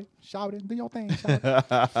 Shout it. Do your thing, shout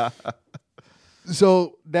it.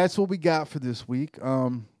 So that's what we got for this week.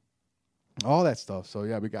 All that stuff. So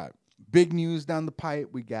yeah, we got big news down the pipe.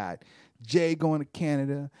 We got Jay going to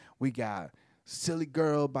Canada. We got Silly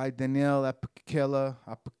Girl by Danielle Apicella.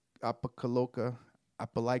 Apicella.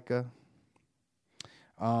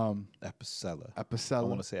 Apicella. I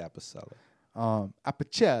want to say Apicella.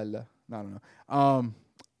 Apicella. I don't know.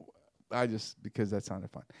 I just because that sounded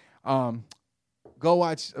fun. Go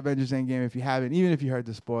watch Avengers Endgame if you haven't. Even if you heard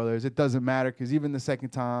the spoilers, it doesn't matter because even the second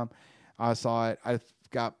time I saw it, I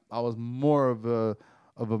was more of an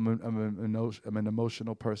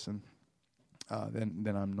emotional person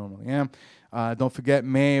than I normally am. Don't forget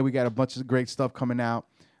May. We got a bunch of great stuff coming out.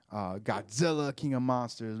 Godzilla, King of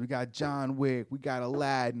Monsters. We got John Wick. We got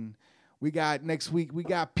Aladdin. We got next week. We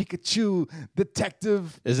got Pikachu,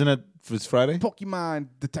 Detective. Isn't it? It's Friday. Pokemon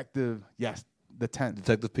Detective. Yes, the 10th.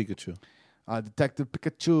 Detective Pikachu. Detective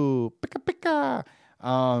Pikachu. Pika.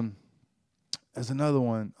 There's another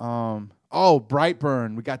one.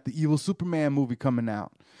 Brightburn. We got the Evil Superman movie coming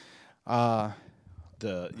out.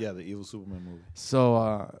 The Evil Superman movie.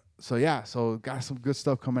 So got some good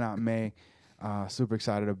stuff coming out in May. Super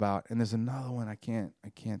excited about. And there's another one I can't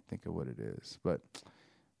think of what it is, but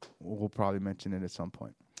we'll probably mention it at some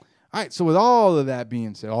point. All right, so with all of that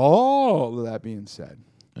being said,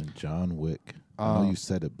 and John Wick. I know you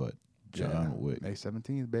said it, but John Wick. May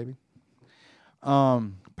 17th, baby.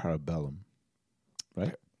 Parabellum.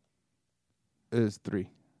 Right? It is 3.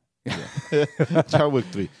 Yeah. John Wick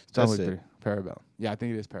 3. John Wick 3. Parabellum. Yeah, I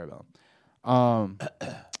think it is Parabellum.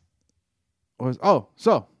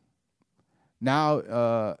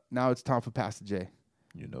 Now it's time for Pastor J.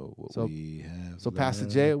 You know what we have. So Pastor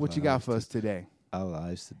J, what you got for us today? Our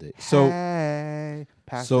lives today. Hey,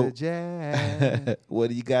 Pastor J. What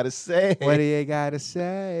do you got to say? What do you got to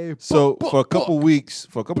say? So for a couple weeks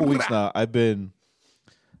now, I've been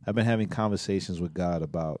having conversations with God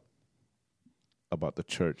about the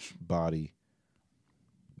church body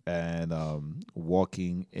and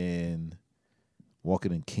walking in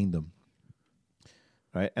kingdom.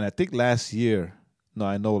 Right? And I think last year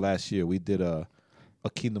we did a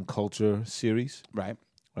kingdom culture series. Right.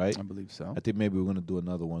 right? I believe so. I think maybe we're going to do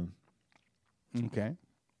another one. Okay.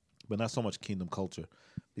 But not so much kingdom culture,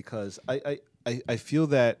 because I feel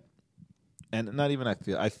that, and not even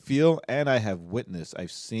I feel and I have witnessed,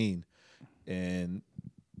 I've seen in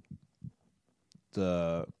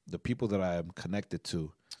the people that I am connected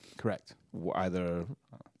to, correct, either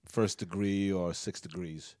first degree or 6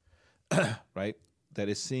 degrees, right? That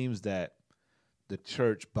it seems that the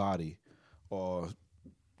church body, or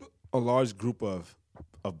a large group of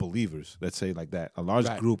believers, let's say like that, a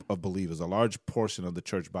large group of believers, a large portion of the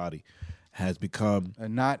church body has become a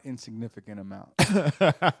not insignificant amount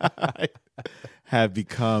have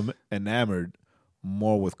become enamored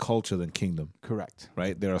more with culture than kingdom. Correct.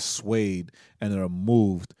 Right? They are swayed and they are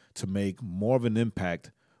moved to make more of an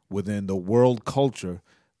impact within the world culture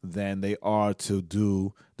than they are to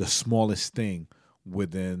do the smallest thing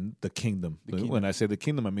within the kingdom. When I say the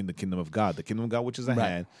kingdom, I mean the kingdom of God. The kingdom of God, which is at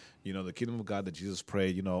hand. You know, the kingdom of God that Jesus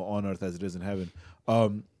prayed, you know, on earth as it is in heaven.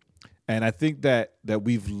 And I think that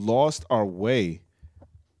we've lost our way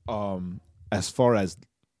as far as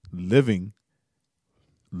living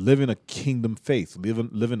a kingdom faith,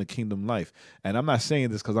 living a kingdom life. And I'm not saying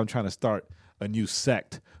this because I'm trying to start a new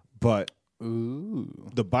sect, but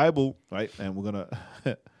the Bible, right? And I'm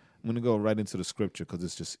gonna go right into the scripture because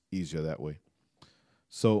it's just easier that way.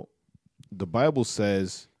 So the Bible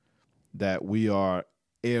says that we are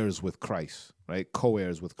heirs with Christ, right?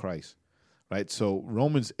 Co-heirs with Christ, right? So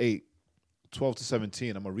Romans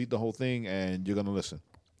 8:12-17. I'm gonna read the whole thing and you're gonna listen.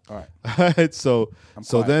 All right. So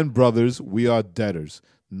then, brothers, we are debtors,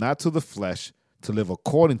 not to the flesh, to live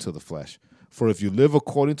according to the flesh. For if you live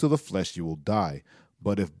according to the flesh, you will die.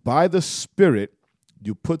 But if by the Spirit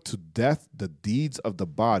you put to death the deeds of the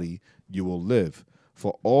body, you will live.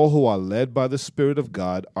 For all who are led by the Spirit of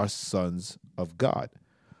God are sons of God.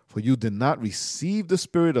 For you did not receive the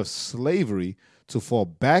spirit of slavery to fall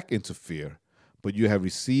back into fear, but you have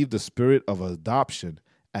received the spirit of adoption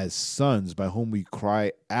as sons, by whom we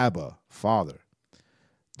cry, Abba, Father.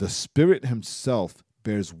 The Spirit himself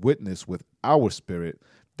bears witness with our spirit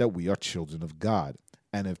that we are children of God,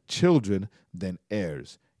 and if children, then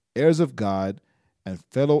heirs, heirs of God, and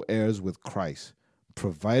fellow heirs with Christ,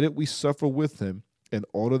 provided we suffer with him, in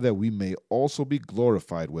order that we may also be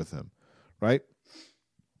glorified with him. Right?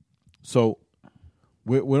 So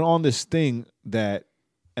we're on this thing that,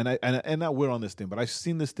 and not we're on this thing, but I've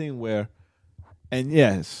seen this thing where, and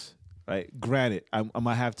yes, right. Granted, I'm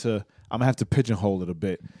gonna have to pigeonhole it a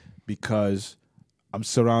bit because I'm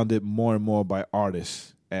surrounded more and more by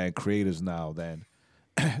artists and creators now than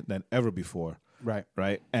ever before. Right.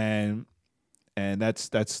 Right. And that's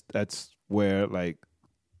where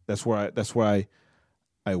that's where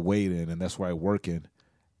I wade in, and that's where I work in.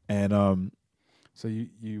 And so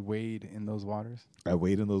you wade in those waters? I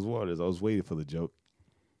wade in those waters. I was waiting for the joke.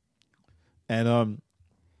 And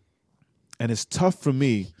it's tough for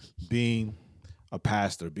me being a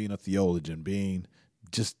pastor, being a theologian, being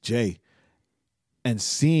just Jay, and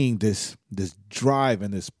seeing this drive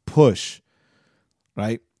and this push,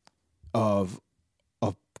 right, of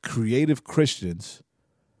creative Christians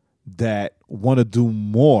that want to do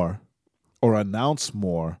more or announce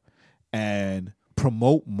more and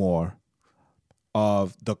promote more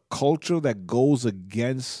of the culture that goes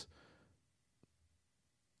against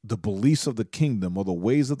the beliefs of the kingdom or the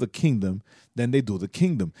ways of the kingdom than they do the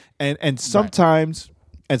kingdom. And sometimes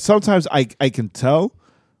I can tell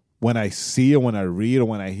when I see or when I read or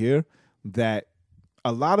when I hear that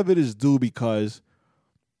a lot of it is due because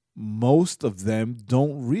most of them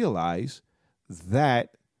don't realize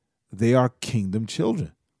that they are kingdom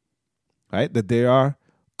children, right? That they are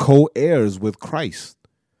co-heirs with Christ,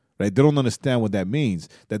 right? They don't understand what that means,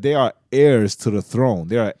 that they are heirs to the throne.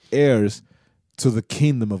 They are heirs to the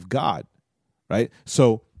kingdom of God, right?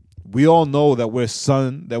 So we all know that we're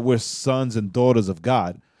sons and daughters of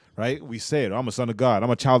God, right? We say it, I'm a son of God, I'm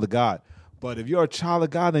a child of God. But if you're a child of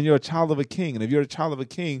God, then you're a child of a king. And if you're a child of a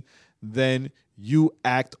king, then you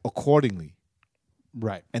act accordingly.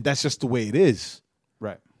 Right. And that's just the way it is.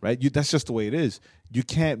 Right. Right? That's just the way it is. You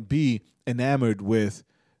can't be enamored with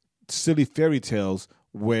silly fairy tales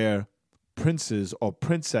where princes or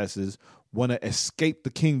princesses want to escape the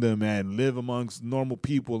kingdom and live amongst normal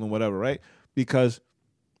people and whatever, right? Because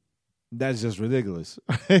that's just ridiculous.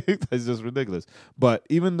 That's just ridiculous. But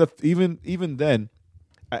even then,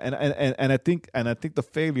 and I think the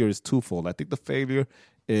failure is twofold. I think the failure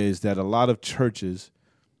is that a lot of churches,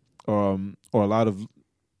 or a lot of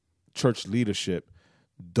church leadership,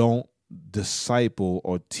 don't disciple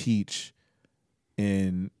or teach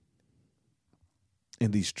in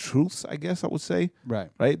these truths, I guess I would say. Right.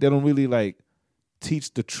 Right? They don't really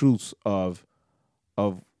teach the truths of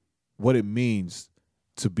of what it means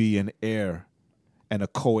to be an heir and a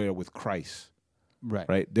co-heir with Christ.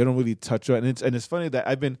 Right. They don't really touch on it. And it's funny that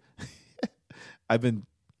I've been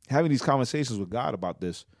having these conversations with God about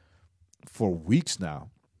this for weeks now.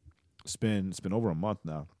 It's been over a month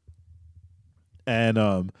now. And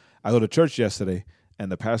I go to church yesterday,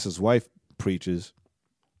 and the pastor's wife preaches,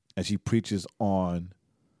 and she preaches on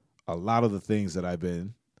a lot of the things that I've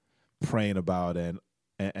been praying about and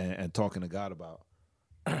talking to God about.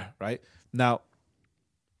 Right? Now,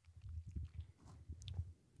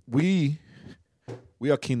 we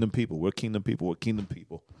are kingdom people. We're kingdom people. We're kingdom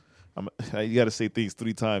people. You got to say things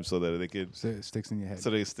 3 times so that they can... So it sticks in your head. So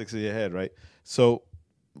that it sticks in your head, right? So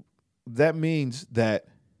that means that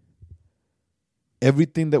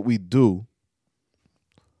everything that we do...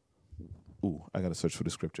 Ooh, I got to search for the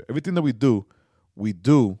scripture. Everything that we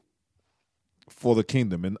do for the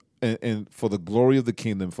kingdom and for the glory of the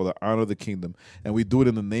kingdom, for the honor of the kingdom. And we do it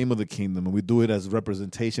in the name of the kingdom, and we do it as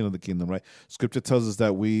representation of the kingdom, right? Scripture tells us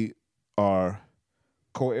that we are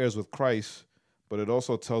co-heirs with Christ, but it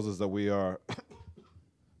also tells us that we are,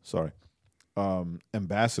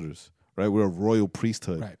 ambassadors, right? We're a royal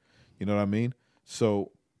priesthood. Right. You know what I mean?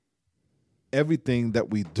 So everything that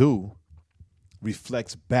we do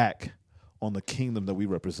reflects back on the kingdom that we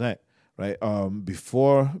represent, right?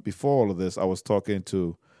 Before all of this, I was talking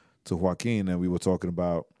to Joaquin, and we were talking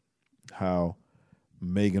about how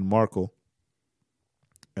Meghan Markle,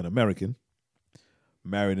 an American,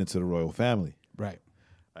 married into the royal family. Right.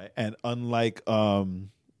 And unlike the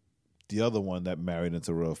other one that married into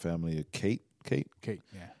the royal family, Kate,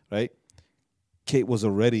 yeah. Right? Kate was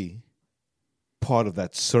already part of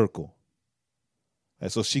that circle.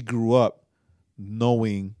 And so she grew up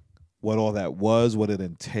knowing what all that was, what it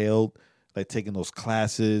entailed, like taking those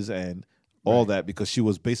classes and all that, because she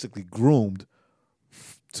was basically groomed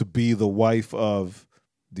to be the wife of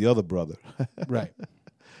the other brother. Right.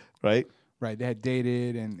 Right? Right. They had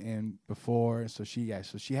dated and before, so she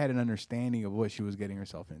had an understanding of what she was getting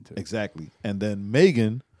herself into. Exactly. And then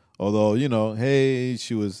Meghan, although,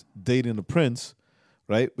 she was dating the prince,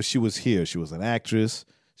 right? But she was here. She was an actress.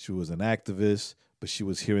 She was an activist, but she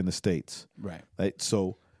was here in the States. Right. Right.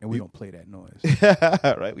 So, and we don't play that noise.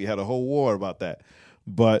 Right. We had a whole war about that.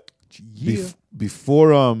 But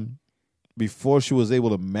before she was able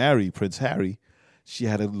to marry Prince Harry, she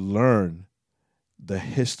had to learn the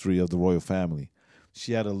history of the royal family.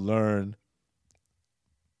 She had to learn,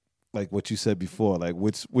 like what you said before, like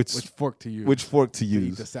which fork to use. Which fork to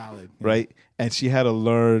use. Eat the salad. Right? And she had to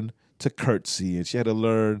learn to curtsy, and she had to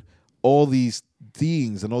learn all these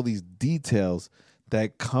things and all these details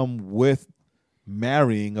that come with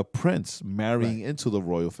marrying a prince, marrying into the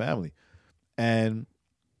royal family. And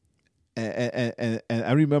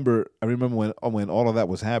I remember when all of that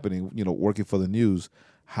was happening, working for the news,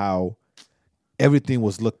 how everything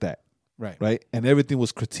was looked at. Right. And everything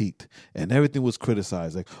was critiqued and everything was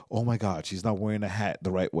criticized. Like, oh my God, she's not wearing a hat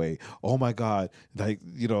the right way. Oh my God,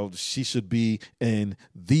 she should be in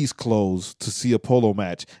these clothes to see a polo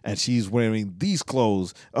match, and she's wearing these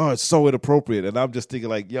clothes. Oh, it's so inappropriate. And I'm just thinking,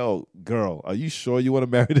 like, yo, girl, are you sure you want to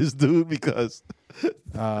marry this dude? Because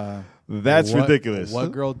that's ridiculous.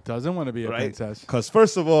 What girl doesn't want to be a princess? Because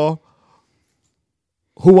first of all,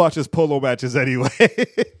 who watches polo matches anyway?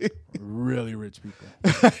 Really rich people.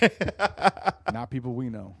 Not people we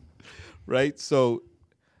know. Right? So,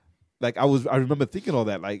 like, I remember thinking all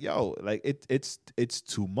that, like, yo, like, it's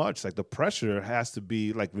too much. Like, the pressure has to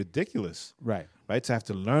be, like, ridiculous. Right. Right? To have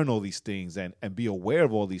to learn all these things and be aware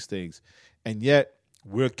of all these things. And yet,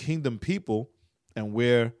 we're kingdom people, and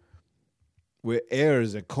we're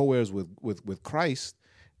heirs and co-heirs with Christ,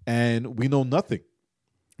 and we know nothing.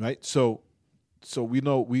 Right? So we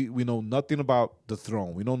know nothing about the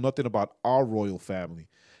throne. We know nothing about our royal family,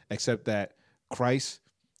 except that Christ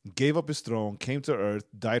gave up his throne, came to earth,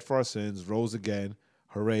 died for our sins, rose again.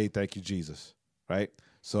 Hooray, thank you, Jesus. Right?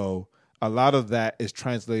 So a lot of that is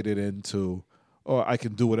translated into, I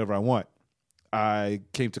can do whatever I want. I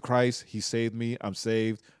came to Christ. He saved me. I'm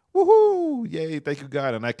saved. Woohoo! Yay, thank you,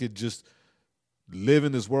 God. And I could just live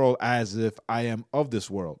in this world as if I am of this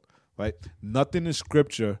world. Right? Nothing in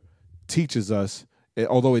Scripture teaches us,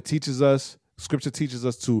 although Scripture teaches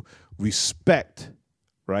us to respect,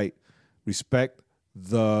 right? Respect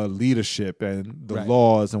the leadership and the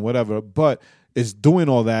laws and whatever, but it's doing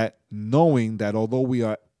all that knowing that although we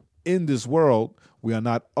are in this world, we are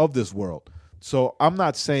not of this world. So I'm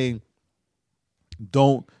not saying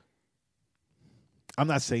don't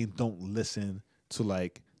listen to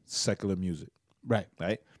like secular music.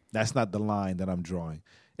 Right? That's not the line that I'm drawing.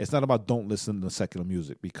 It's not about don't listen to secular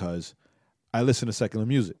music, because I listen to secular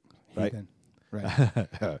music, right?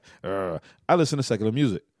 Right. I listen to secular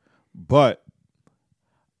music, but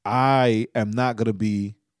I am not gonna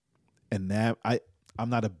be I'm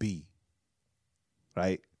not a B,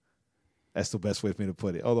 right? That's the best way for me to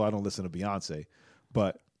put it. Although I don't listen to Beyonce,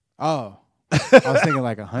 but I was thinking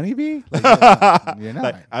like a honeybee. Like, you're not.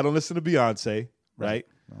 Like, I don't listen to Beyonce, right?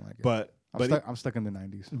 I don't like it. But I'm stuck in the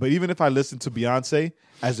 90s. But even if I listen to Beyonce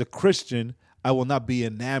as a Christian, I will not be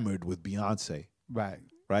enamored with Beyonce. Right.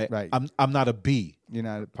 Right. I'm not a bee. You're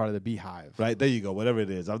not a part of the beehive. Right. There you go. Whatever it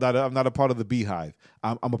is. I'm not a part of the beehive.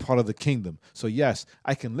 I'm a part of the kingdom. So yes,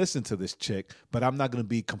 I can listen to this chick, but I'm not going to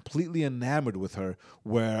be completely enamored with her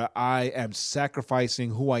where I am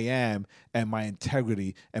sacrificing who I am and my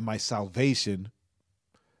integrity and my salvation,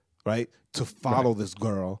 right, to follow this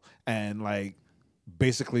girl and like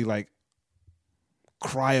basically like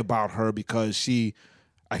cry about her because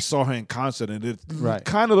I saw her in concert and it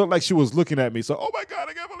kind of looked like she was looking at me. So, oh my God,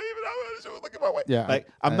 I can't believe it. She was looking my way. Yeah, like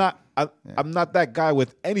I'm not that guy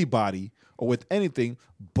with anybody or with anything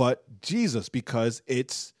but Jesus because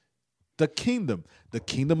it's the kingdom. The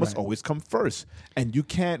kingdom must always come first. And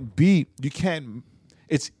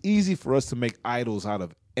it's easy for us to make idols out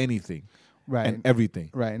of anything and everything.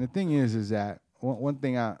 Right. And the thing is that one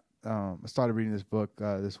thing I started reading this book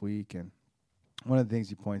this week, and one of the things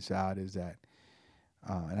he points out is that,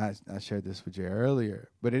 and I shared this with Jay earlier,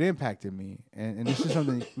 but it impacted me, and this is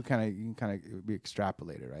something you can kind of be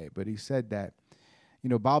extrapolated, right? But he said that,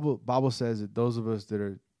 Bible says that those of us that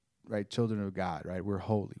are children of God, right, we're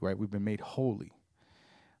holy, right, we've been made holy,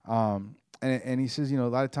 and he says, a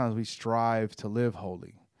lot of times we strive to live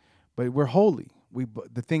holy, but we're holy.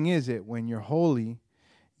 The thing is that when you're holy,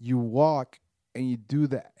 you walk and you do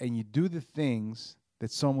the things that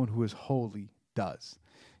someone who is holy does.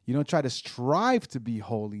 You don't try to strive to be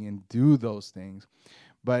holy and do those things,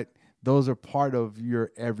 but those are part of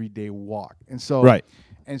your everyday walk. And so,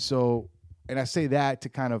 and I say that to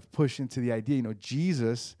kind of push into the idea,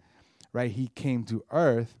 Jesus, right? He came to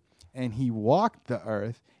earth and he walked the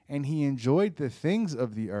earth and he enjoyed the things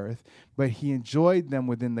of the earth, but he enjoyed them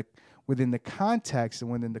within the context and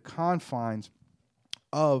within the confines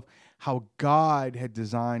of how God had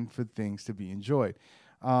designed for things to be enjoyed.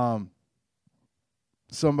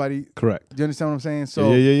 Somebody correct. Do you understand what I'm saying?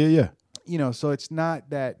 So yeah. So it's not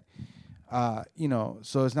that so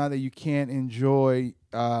it's not that you can't enjoy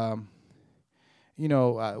whether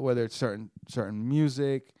it's certain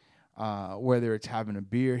music, whether it's having a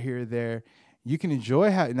beer here or there. You can enjoy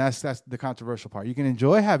and that's the controversial part. You can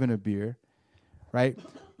enjoy having a beer, right?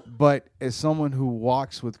 But as someone who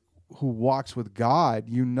walks with God,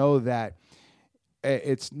 that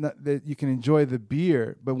it's not that you can enjoy the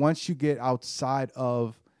beer, but once you get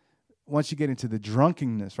into the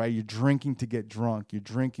drunkenness, right? You're drinking to get drunk. You're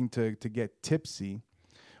drinking to get tipsy.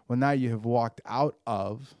 Well, now you have walked out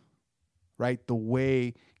of, right, the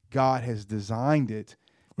way God has designed it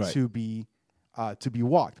to be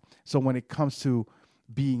walked. So when it comes to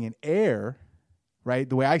being an heir, right,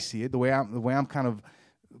 the way I see it, the way I'm kind of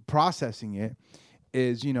processing it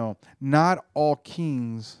is, not all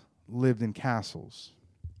kings lived in castles.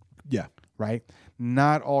 Yeah. Right?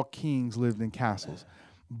 Not all kings lived in castles.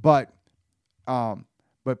 But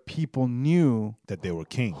people knew that they were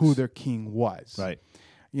kings. Who their king was. Right.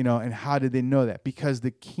 And how did they know that? Because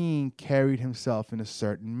the king carried himself in a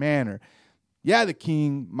certain manner. Yeah, the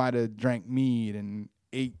king might have drank mead and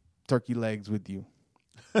ate turkey legs with you.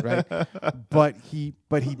 Right? but he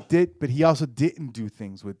also didn't do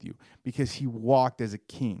things with you because he walked as a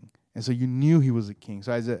king. And so you knew he was a king.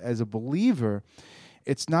 So as a believer,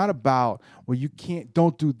 it's not about, well,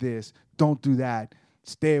 don't do this, don't do that,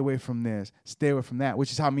 stay away from this, stay away from that,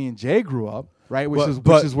 which is how me and Jay grew up, right? Which is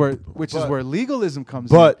where legalism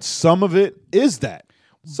comes in. But some of it is that.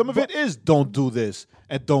 Some of it is don't do this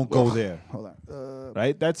and don't go there. Hold on.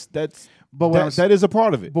 Right? That is a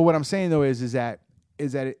part of it. But what I'm saying though is that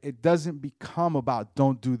it doesn't become about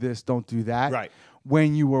don't do this, don't do that. Right.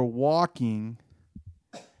 When you were walking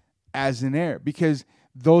as an heir, because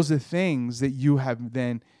those are things that you have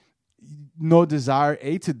then no desire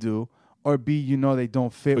A to do, or B, they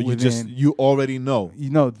don't fit within. You already know.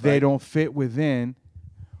 They don't fit within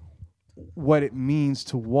what it means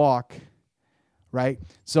to walk, right?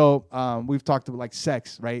 So we've talked about like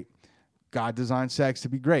sex, right? God designed sex to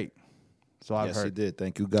be great. So I've heard. Yes, he did.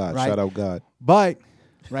 Thank you, God. Right? Shout out God. But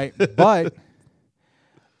he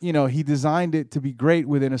designed it to be great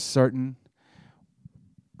within a certain,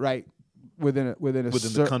 right? Within a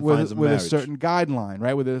certain guideline,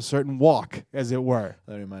 right? Within a certain walk, as it were.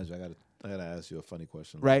 That reminds me, I gotta ask you a funny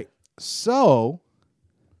question. Right. So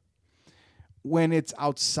when it's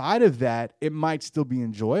outside of that, it might still be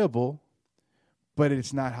enjoyable, but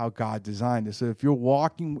it's not how God designed it. So if you're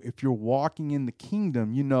walking in the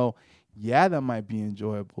kingdom, that might be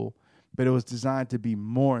enjoyable, but it was designed to be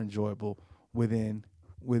more enjoyable within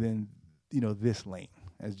this lane,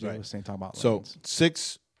 as Jay was saying, talking about lanes.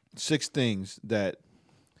 So six things that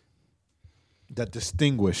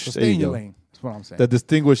distinguish. So stay in your lane. That's what I'm saying. That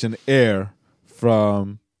distinguish an heir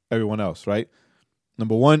from everyone else, right?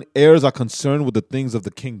 Number one, heirs are concerned with the things of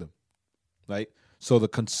the kingdom, right? So the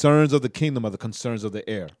concerns of the kingdom are the concerns of the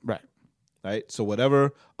heir. Right. Right? So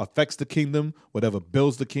whatever affects the kingdom, whatever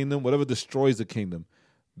builds the kingdom, whatever destroys the kingdom,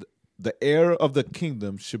 the heir of the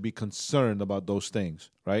kingdom should be concerned about those things,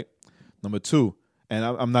 right? Number two, and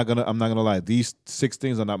I'm not gonna lie, these 6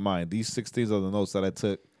 things are not mine. These 6 things are the notes that I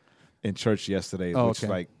took in church yesterday, which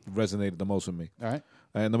resonated the most with me. All right.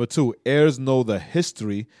 And number two, heirs know the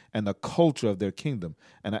history and the culture of their kingdom,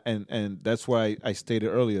 and that's why I stated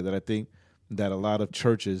earlier that I think that a lot of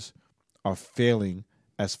churches are failing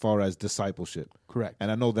as far as discipleship. Correct.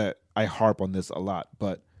 And I know that I harp on this a lot,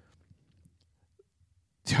 but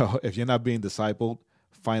if you're not being discipled,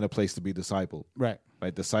 find a place to be discipled. Right.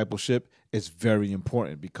 Right. Discipleship is very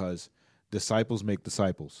important because disciples make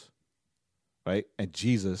disciples. Right. And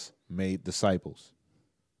Jesus made disciples.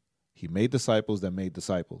 He made disciples that made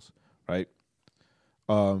disciples. Right.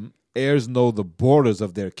 Heirs know the borders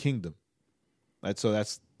of their kingdom. Right. So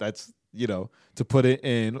that's to put it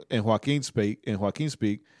in Joaquin speak,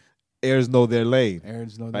 heirs know their lane.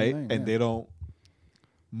 Heirs know their right? lane. And they don't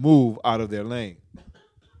move out of their lane.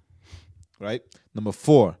 Right? Number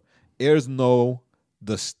 4, heirs know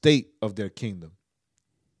the state of their kingdom.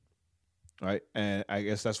 Right? And I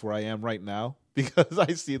guess that's where I am right now because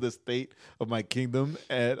I see the state of my kingdom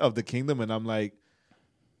and of the kingdom, and I'm like,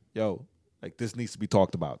 yo, like this needs to be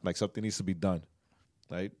talked about. Like something needs to be done.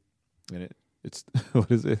 Right? And it's what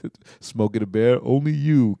is it? Smoking a bear, only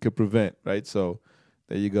you can prevent, right? So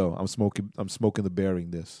there you go. I'm smoking the bearing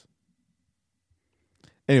this.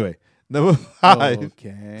 Anyway, number 5.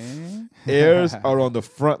 Okay. Heirs are on the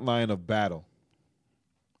front line of battle.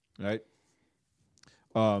 Right?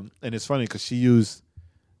 And it's funny because she used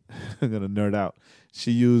I'm gonna nerd out.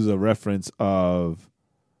 She used a reference of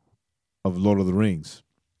Lord of the Rings.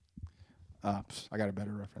 I got a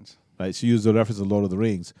better reference. Right? She used the reference of Lord of the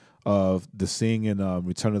Rings of the scene in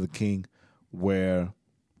Return of the King where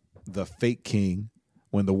the fake king,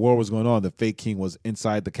 when the war was going on, the fake king was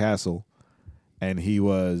inside the castle and he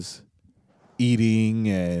was eating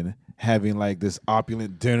and having like this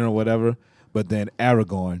opulent dinner or whatever. But then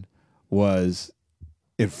Aragorn was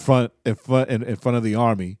in front of the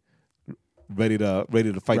army, ready to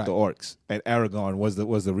fight the orcs, and Aragorn was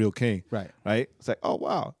the real king. Right. Right. It's like, oh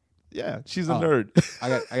wow, yeah, she's a nerd. I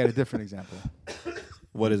got a different example.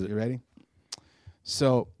 What is it? You ready?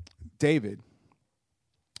 So David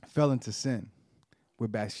fell into sin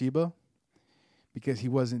with Bathsheba because he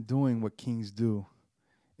wasn't doing what kings do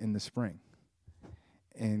in the spring.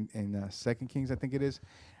 In 2 Kings, I think it is.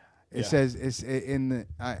 It says it's in the.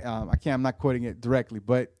 I'm not quoting it directly,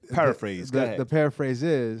 but paraphrase. The paraphrase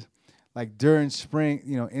is like during spring,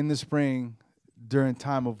 in the spring, during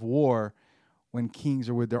time of war, when kings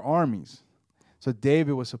are with their armies. So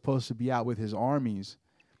David was supposed to be out with his armies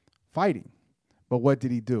fighting. But what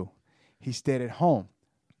did he do? He stayed at home.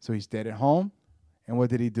 So he stayed at home, and what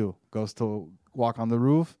did he do? Goes to walk on the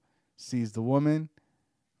roof, sees the woman,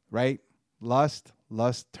 right? Lust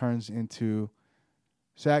turns into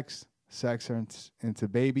sex turns into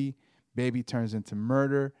baby turns into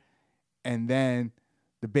murder, and then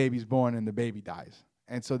the baby's born and the baby dies.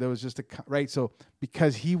 And so there was just so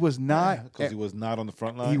because he was not he was not on the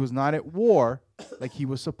front line. He was not at war like he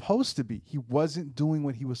was supposed to be. He wasn't doing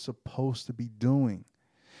what he was supposed to be doing.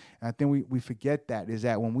 And I think we forget that is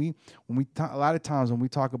that when we a lot of times when we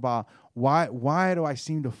talk about why do I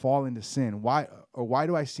seem to fall into sin? Why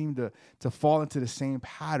do I seem to fall into the same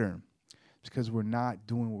pattern? It's because we're not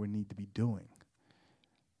doing what we need to be doing.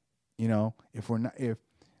 If we're not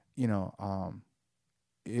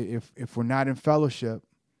if we're not in fellowship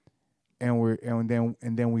and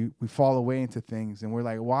then we fall away into things and we're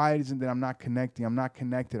like, why isn't that I'm not connected?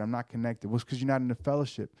 Well, it's because you're not in the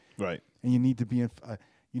fellowship. Right. And you need to be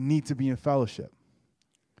in fellowship.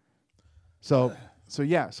 So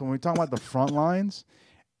when we talk about the front lines,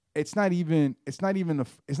 it's not even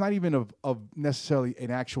of necessarily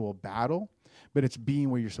an actual battle, but it's being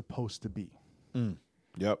where you're supposed to be.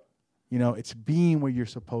 Yep. It's being where you're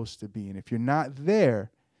supposed to be. And if you're not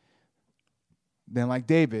there, then like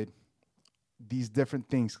David, these different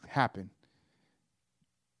things happen.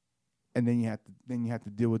 And then you have to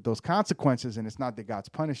deal with those consequences. And it's not that God's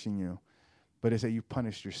punishing you, but it's that you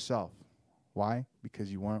punished yourself Why?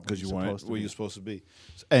 Because you weren't where you're supposed to be.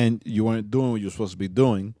 And you weren't doing what you're supposed to be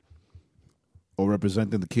doing or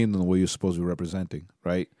representing the kingdom the way you're supposed to be representing,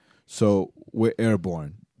 right? So we're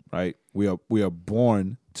airborne, right? We are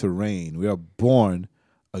born to reign. We are born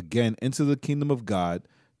again into the kingdom of God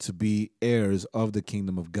to be heirs of the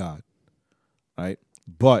kingdom of God, right?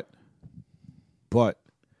 But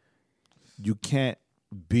you can't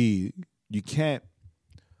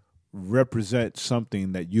represent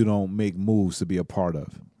something that you don't make moves to be a part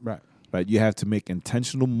of. Right. Right. You have to make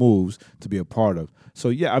intentional moves to be a part of. So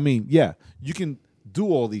yeah, you can do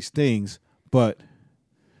all these things, but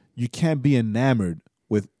you can't be enamored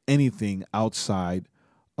with anything outside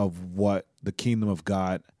of what the kingdom of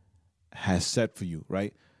God has set for you,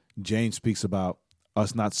 right? James speaks about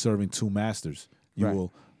us not serving two masters. You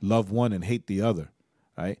will love one and hate the other,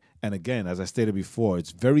 right? And again, as I stated before,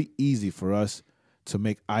 it's very easy for us to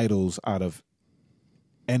make idols out of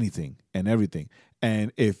anything and everything.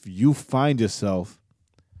 And if you find yourself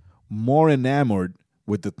more enamored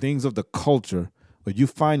with the things of the culture, but you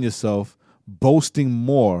find yourself boasting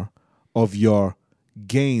more of your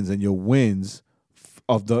gains and your wins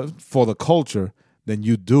for the culture than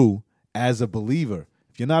you do as a believer.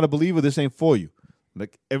 If you're not a believer, this ain't for you.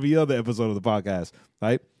 Like every other episode of the podcast,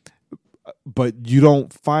 right? But you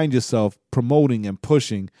don't find yourself promoting and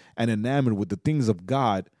pushing and enamored with the things of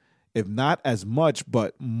God, if not as much,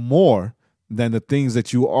 but more than the things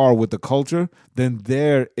that you are with the culture, then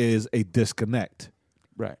there is a disconnect.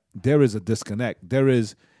 Right. There is a disconnect. There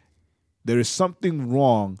is something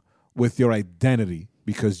wrong with your identity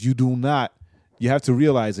because you have to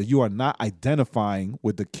realize that you are not identifying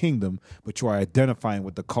with the kingdom, but you are identifying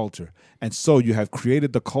with the culture. And so you have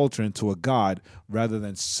created the culture into a God rather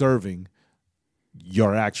than serving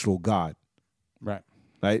your actual God. Right.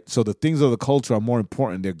 Right? So the things of the culture are more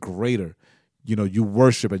important. They're greater. You know, you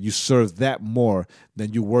worship and you serve that more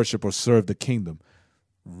than you worship or serve the kingdom.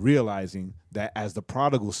 Realizing that as the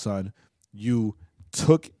prodigal son, you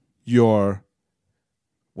took your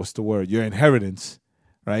inheritance,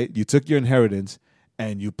 right? You took your inheritance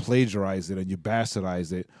and you plagiarized it and you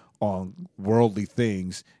bastardized it on worldly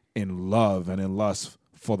things in love and in lust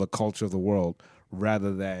for the culture of the world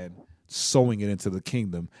rather than sowing it into the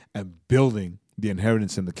kingdom and building the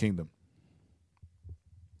inheritance in the kingdom.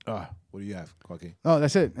 What do you have, Joaquin? Oh,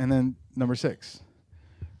 that's it. And then number 6.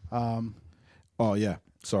 Oh, yeah.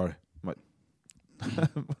 Sorry. I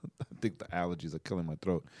think the allergies are killing my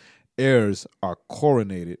throat. Heirs are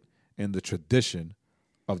coronated in the tradition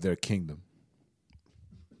of their kingdom.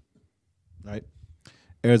 Right?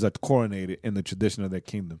 Heirs are coronated in the tradition of their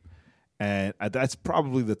kingdom. And that's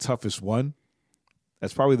probably the toughest one.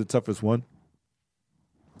 That's probably the toughest one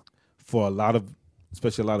for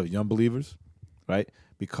especially a lot of young believers, right?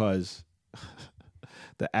 Because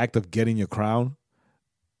the act of getting your crown,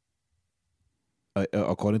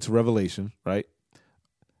 according to Revelation, right?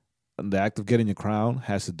 And the act of getting your crown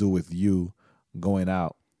has to do with you going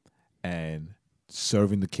out and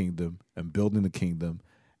serving the kingdom and building the kingdom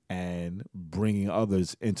and bringing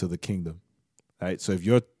others into the kingdom, right? So if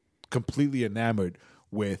you're completely enamored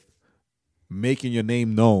with making your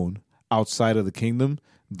name known outside of the kingdom,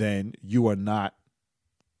 then you are not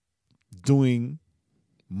doing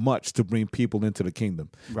much to bring people into the kingdom.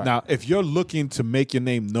 Right. Now, if you're looking to make your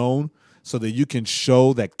name known so that you can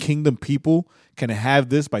show that kingdom people can have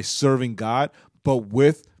this by serving God, but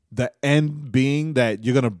with the end being that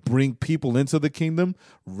you're going to bring people into the kingdom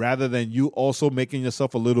rather than you also making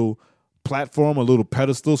yourself a little platform, a little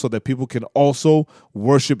pedestal so that people can also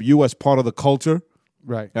worship you as part of the culture,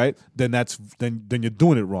 right? Then you're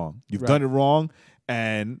doing it wrong. You've done it wrong,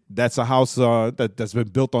 and that's a house that's been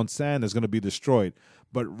built on sand that's going to be destroyed.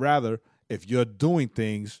 But rather, if you're doing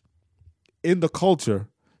things in the culture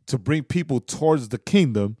to bring people towards the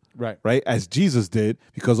kingdom, right, as Jesus did,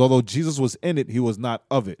 because although Jesus was in it, he was not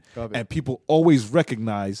of it. And people always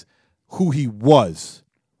recognize who he was,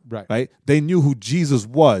 right? They knew who Jesus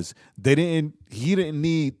was. He didn't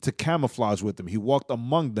need to camouflage with them. He walked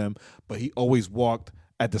among them, but he always walked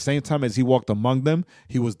at the same time as he walked among them,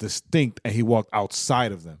 he was distinct and he walked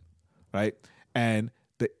outside of them, right? And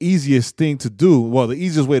the easiest way to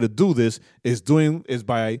do this is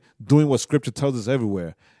by doing what Scripture tells us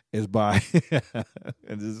everywhere. Is by,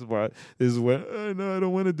 and this is where no, I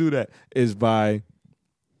don't want to do that. Is by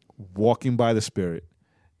walking by the Spirit.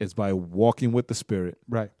 It's by walking with the Spirit,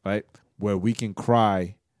 right? Where we can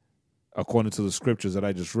cry, according to the Scriptures that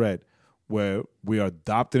I just read, where we are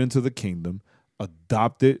adopted into the kingdom,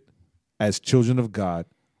 adopted as children of God,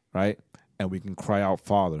 right? And we can cry out,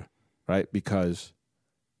 Father, right? Because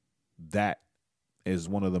that is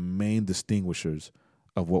one of the main distinguishers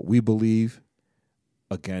of what we believe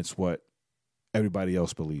against what everybody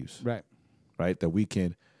else believes. Right. Right? That we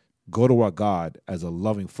can go to our God as a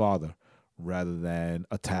loving father rather than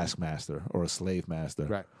a taskmaster or a slave master,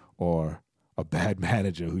 right, or a bad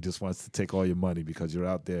manager who just wants to take all your money because you're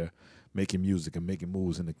out there making music and making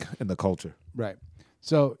moves in the culture. Right.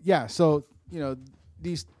 So, yeah. So,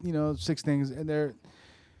 these, 6 things, and they're,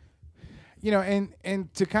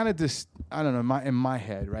 and to kind of just, I don't know, in my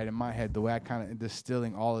head, the way I kind of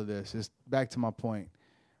distilling all of this is back to my point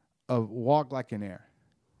of walk like an heir.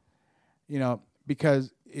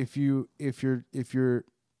 Because if your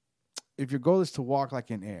goal is to walk like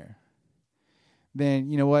an heir, then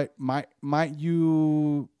you know what, might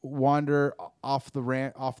you wander off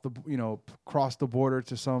the cross the border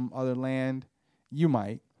to some other land? You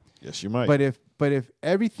might. Yes, you might. But if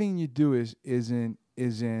everything you do is in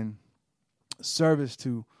service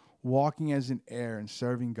to walking as an heir and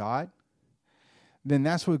serving God, then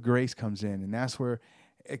that's where grace comes in, and that's where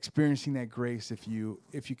experiencing that grace if you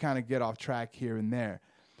kind of get off track here and there.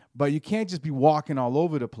 But you can't just be walking all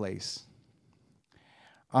over the place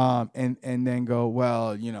and then go,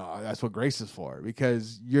 well, that's what grace is for,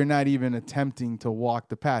 because you're not even attempting to walk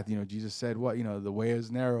the path. Jesus said what? The way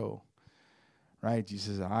is narrow, right?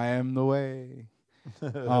 Jesus says, I am the way.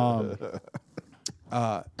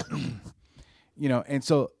 And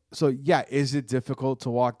so yeah, is it difficult to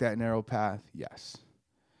walk that narrow path? Yes.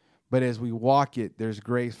 But as we walk it, there's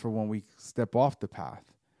grace for when we step off the path.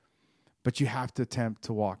 But you have to attempt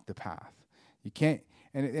to walk the path. You can't,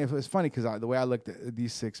 and it's funny because the way I looked at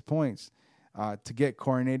these 6 points, to get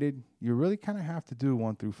coronated, you really kind of have to do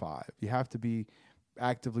 1 through 5. You have to be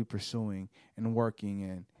actively pursuing and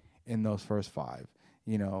working in those first 5.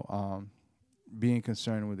 Being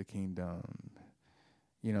concerned with the kingdom,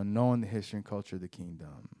 knowing the history and culture of the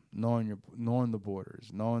kingdom, knowing the borders,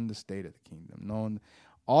 knowing the state of the kingdom, knowing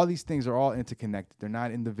all these things are all interconnected. They're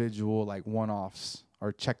not individual like one-offs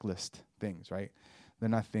or checklist things, right? They're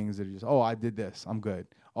not things that are just, oh, I did this, I'm good.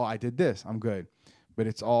 Oh, I did this, I'm good. But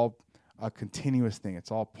it's all a continuous thing.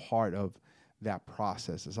 It's all part of that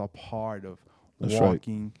process. It's all part of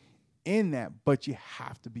walking in that. But you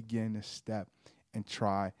have to begin to step and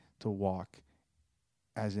try to walk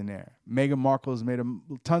as an heir. Meghan Markle has made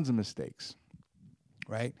tons of mistakes,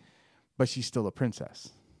 right? But she's still a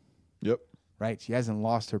princess. Yep. Right? She hasn't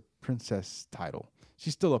lost her princess title.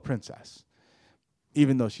 She's still a princess,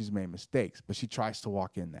 even though she's made mistakes. But she tries to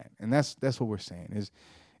walk in that, and that's what we're saying is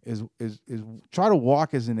try to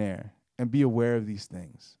walk as an heir and be aware of these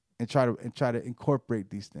things, and try to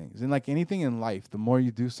incorporate these things. And like anything in life, the more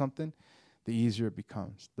you do something, the easier it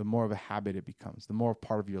becomes. The more of a habit it becomes. The more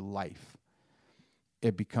part of your life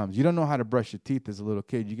it becomes. You don't know how to brush your teeth as a little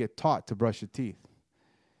kid. You get taught to brush your teeth,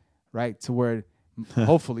 right? To where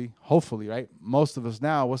hopefully, right? Most of us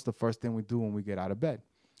now, what's the first thing we do when we get out of bed?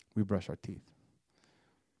 We brush our teeth.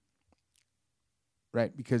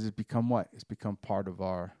 Right? Because it's become what? It's become part of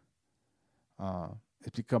our life.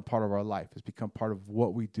 It's become part of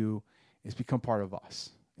what we do. It's become part of us.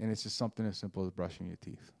 And it's just something as simple as brushing your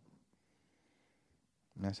teeth.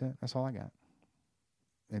 And that's it. That's all I got.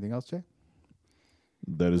 Anything else, Jay?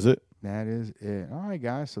 That is it. That is it. All right,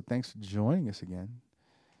 guys. So thanks for joining us again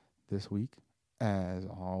this week. As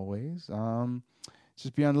always,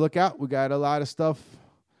 just be on the lookout. We got a lot of stuff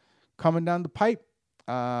coming down the pipe.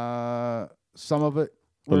 Some of it,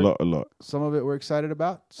 a lot. Some of it we're excited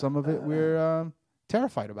about. Some of it we're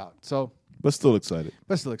terrified about. So, but still excited.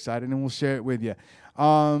 And we'll share it with you.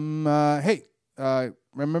 Hey,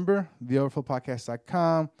 remember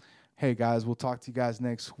theoverflowpodcast.com. Hey guys, we'll talk to you guys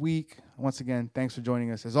next week. Once again, thanks for joining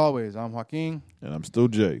us. As always, I'm Joaquin, and I'm still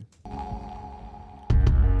Jay.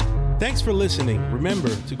 Thanks for listening. Remember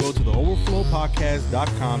to go to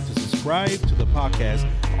theoverflowpodcast.com to subscribe to the podcast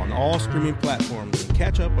on all streaming platforms and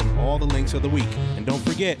catch up on all the links of the week. And don't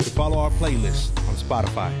forget to follow our playlist on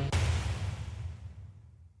Spotify.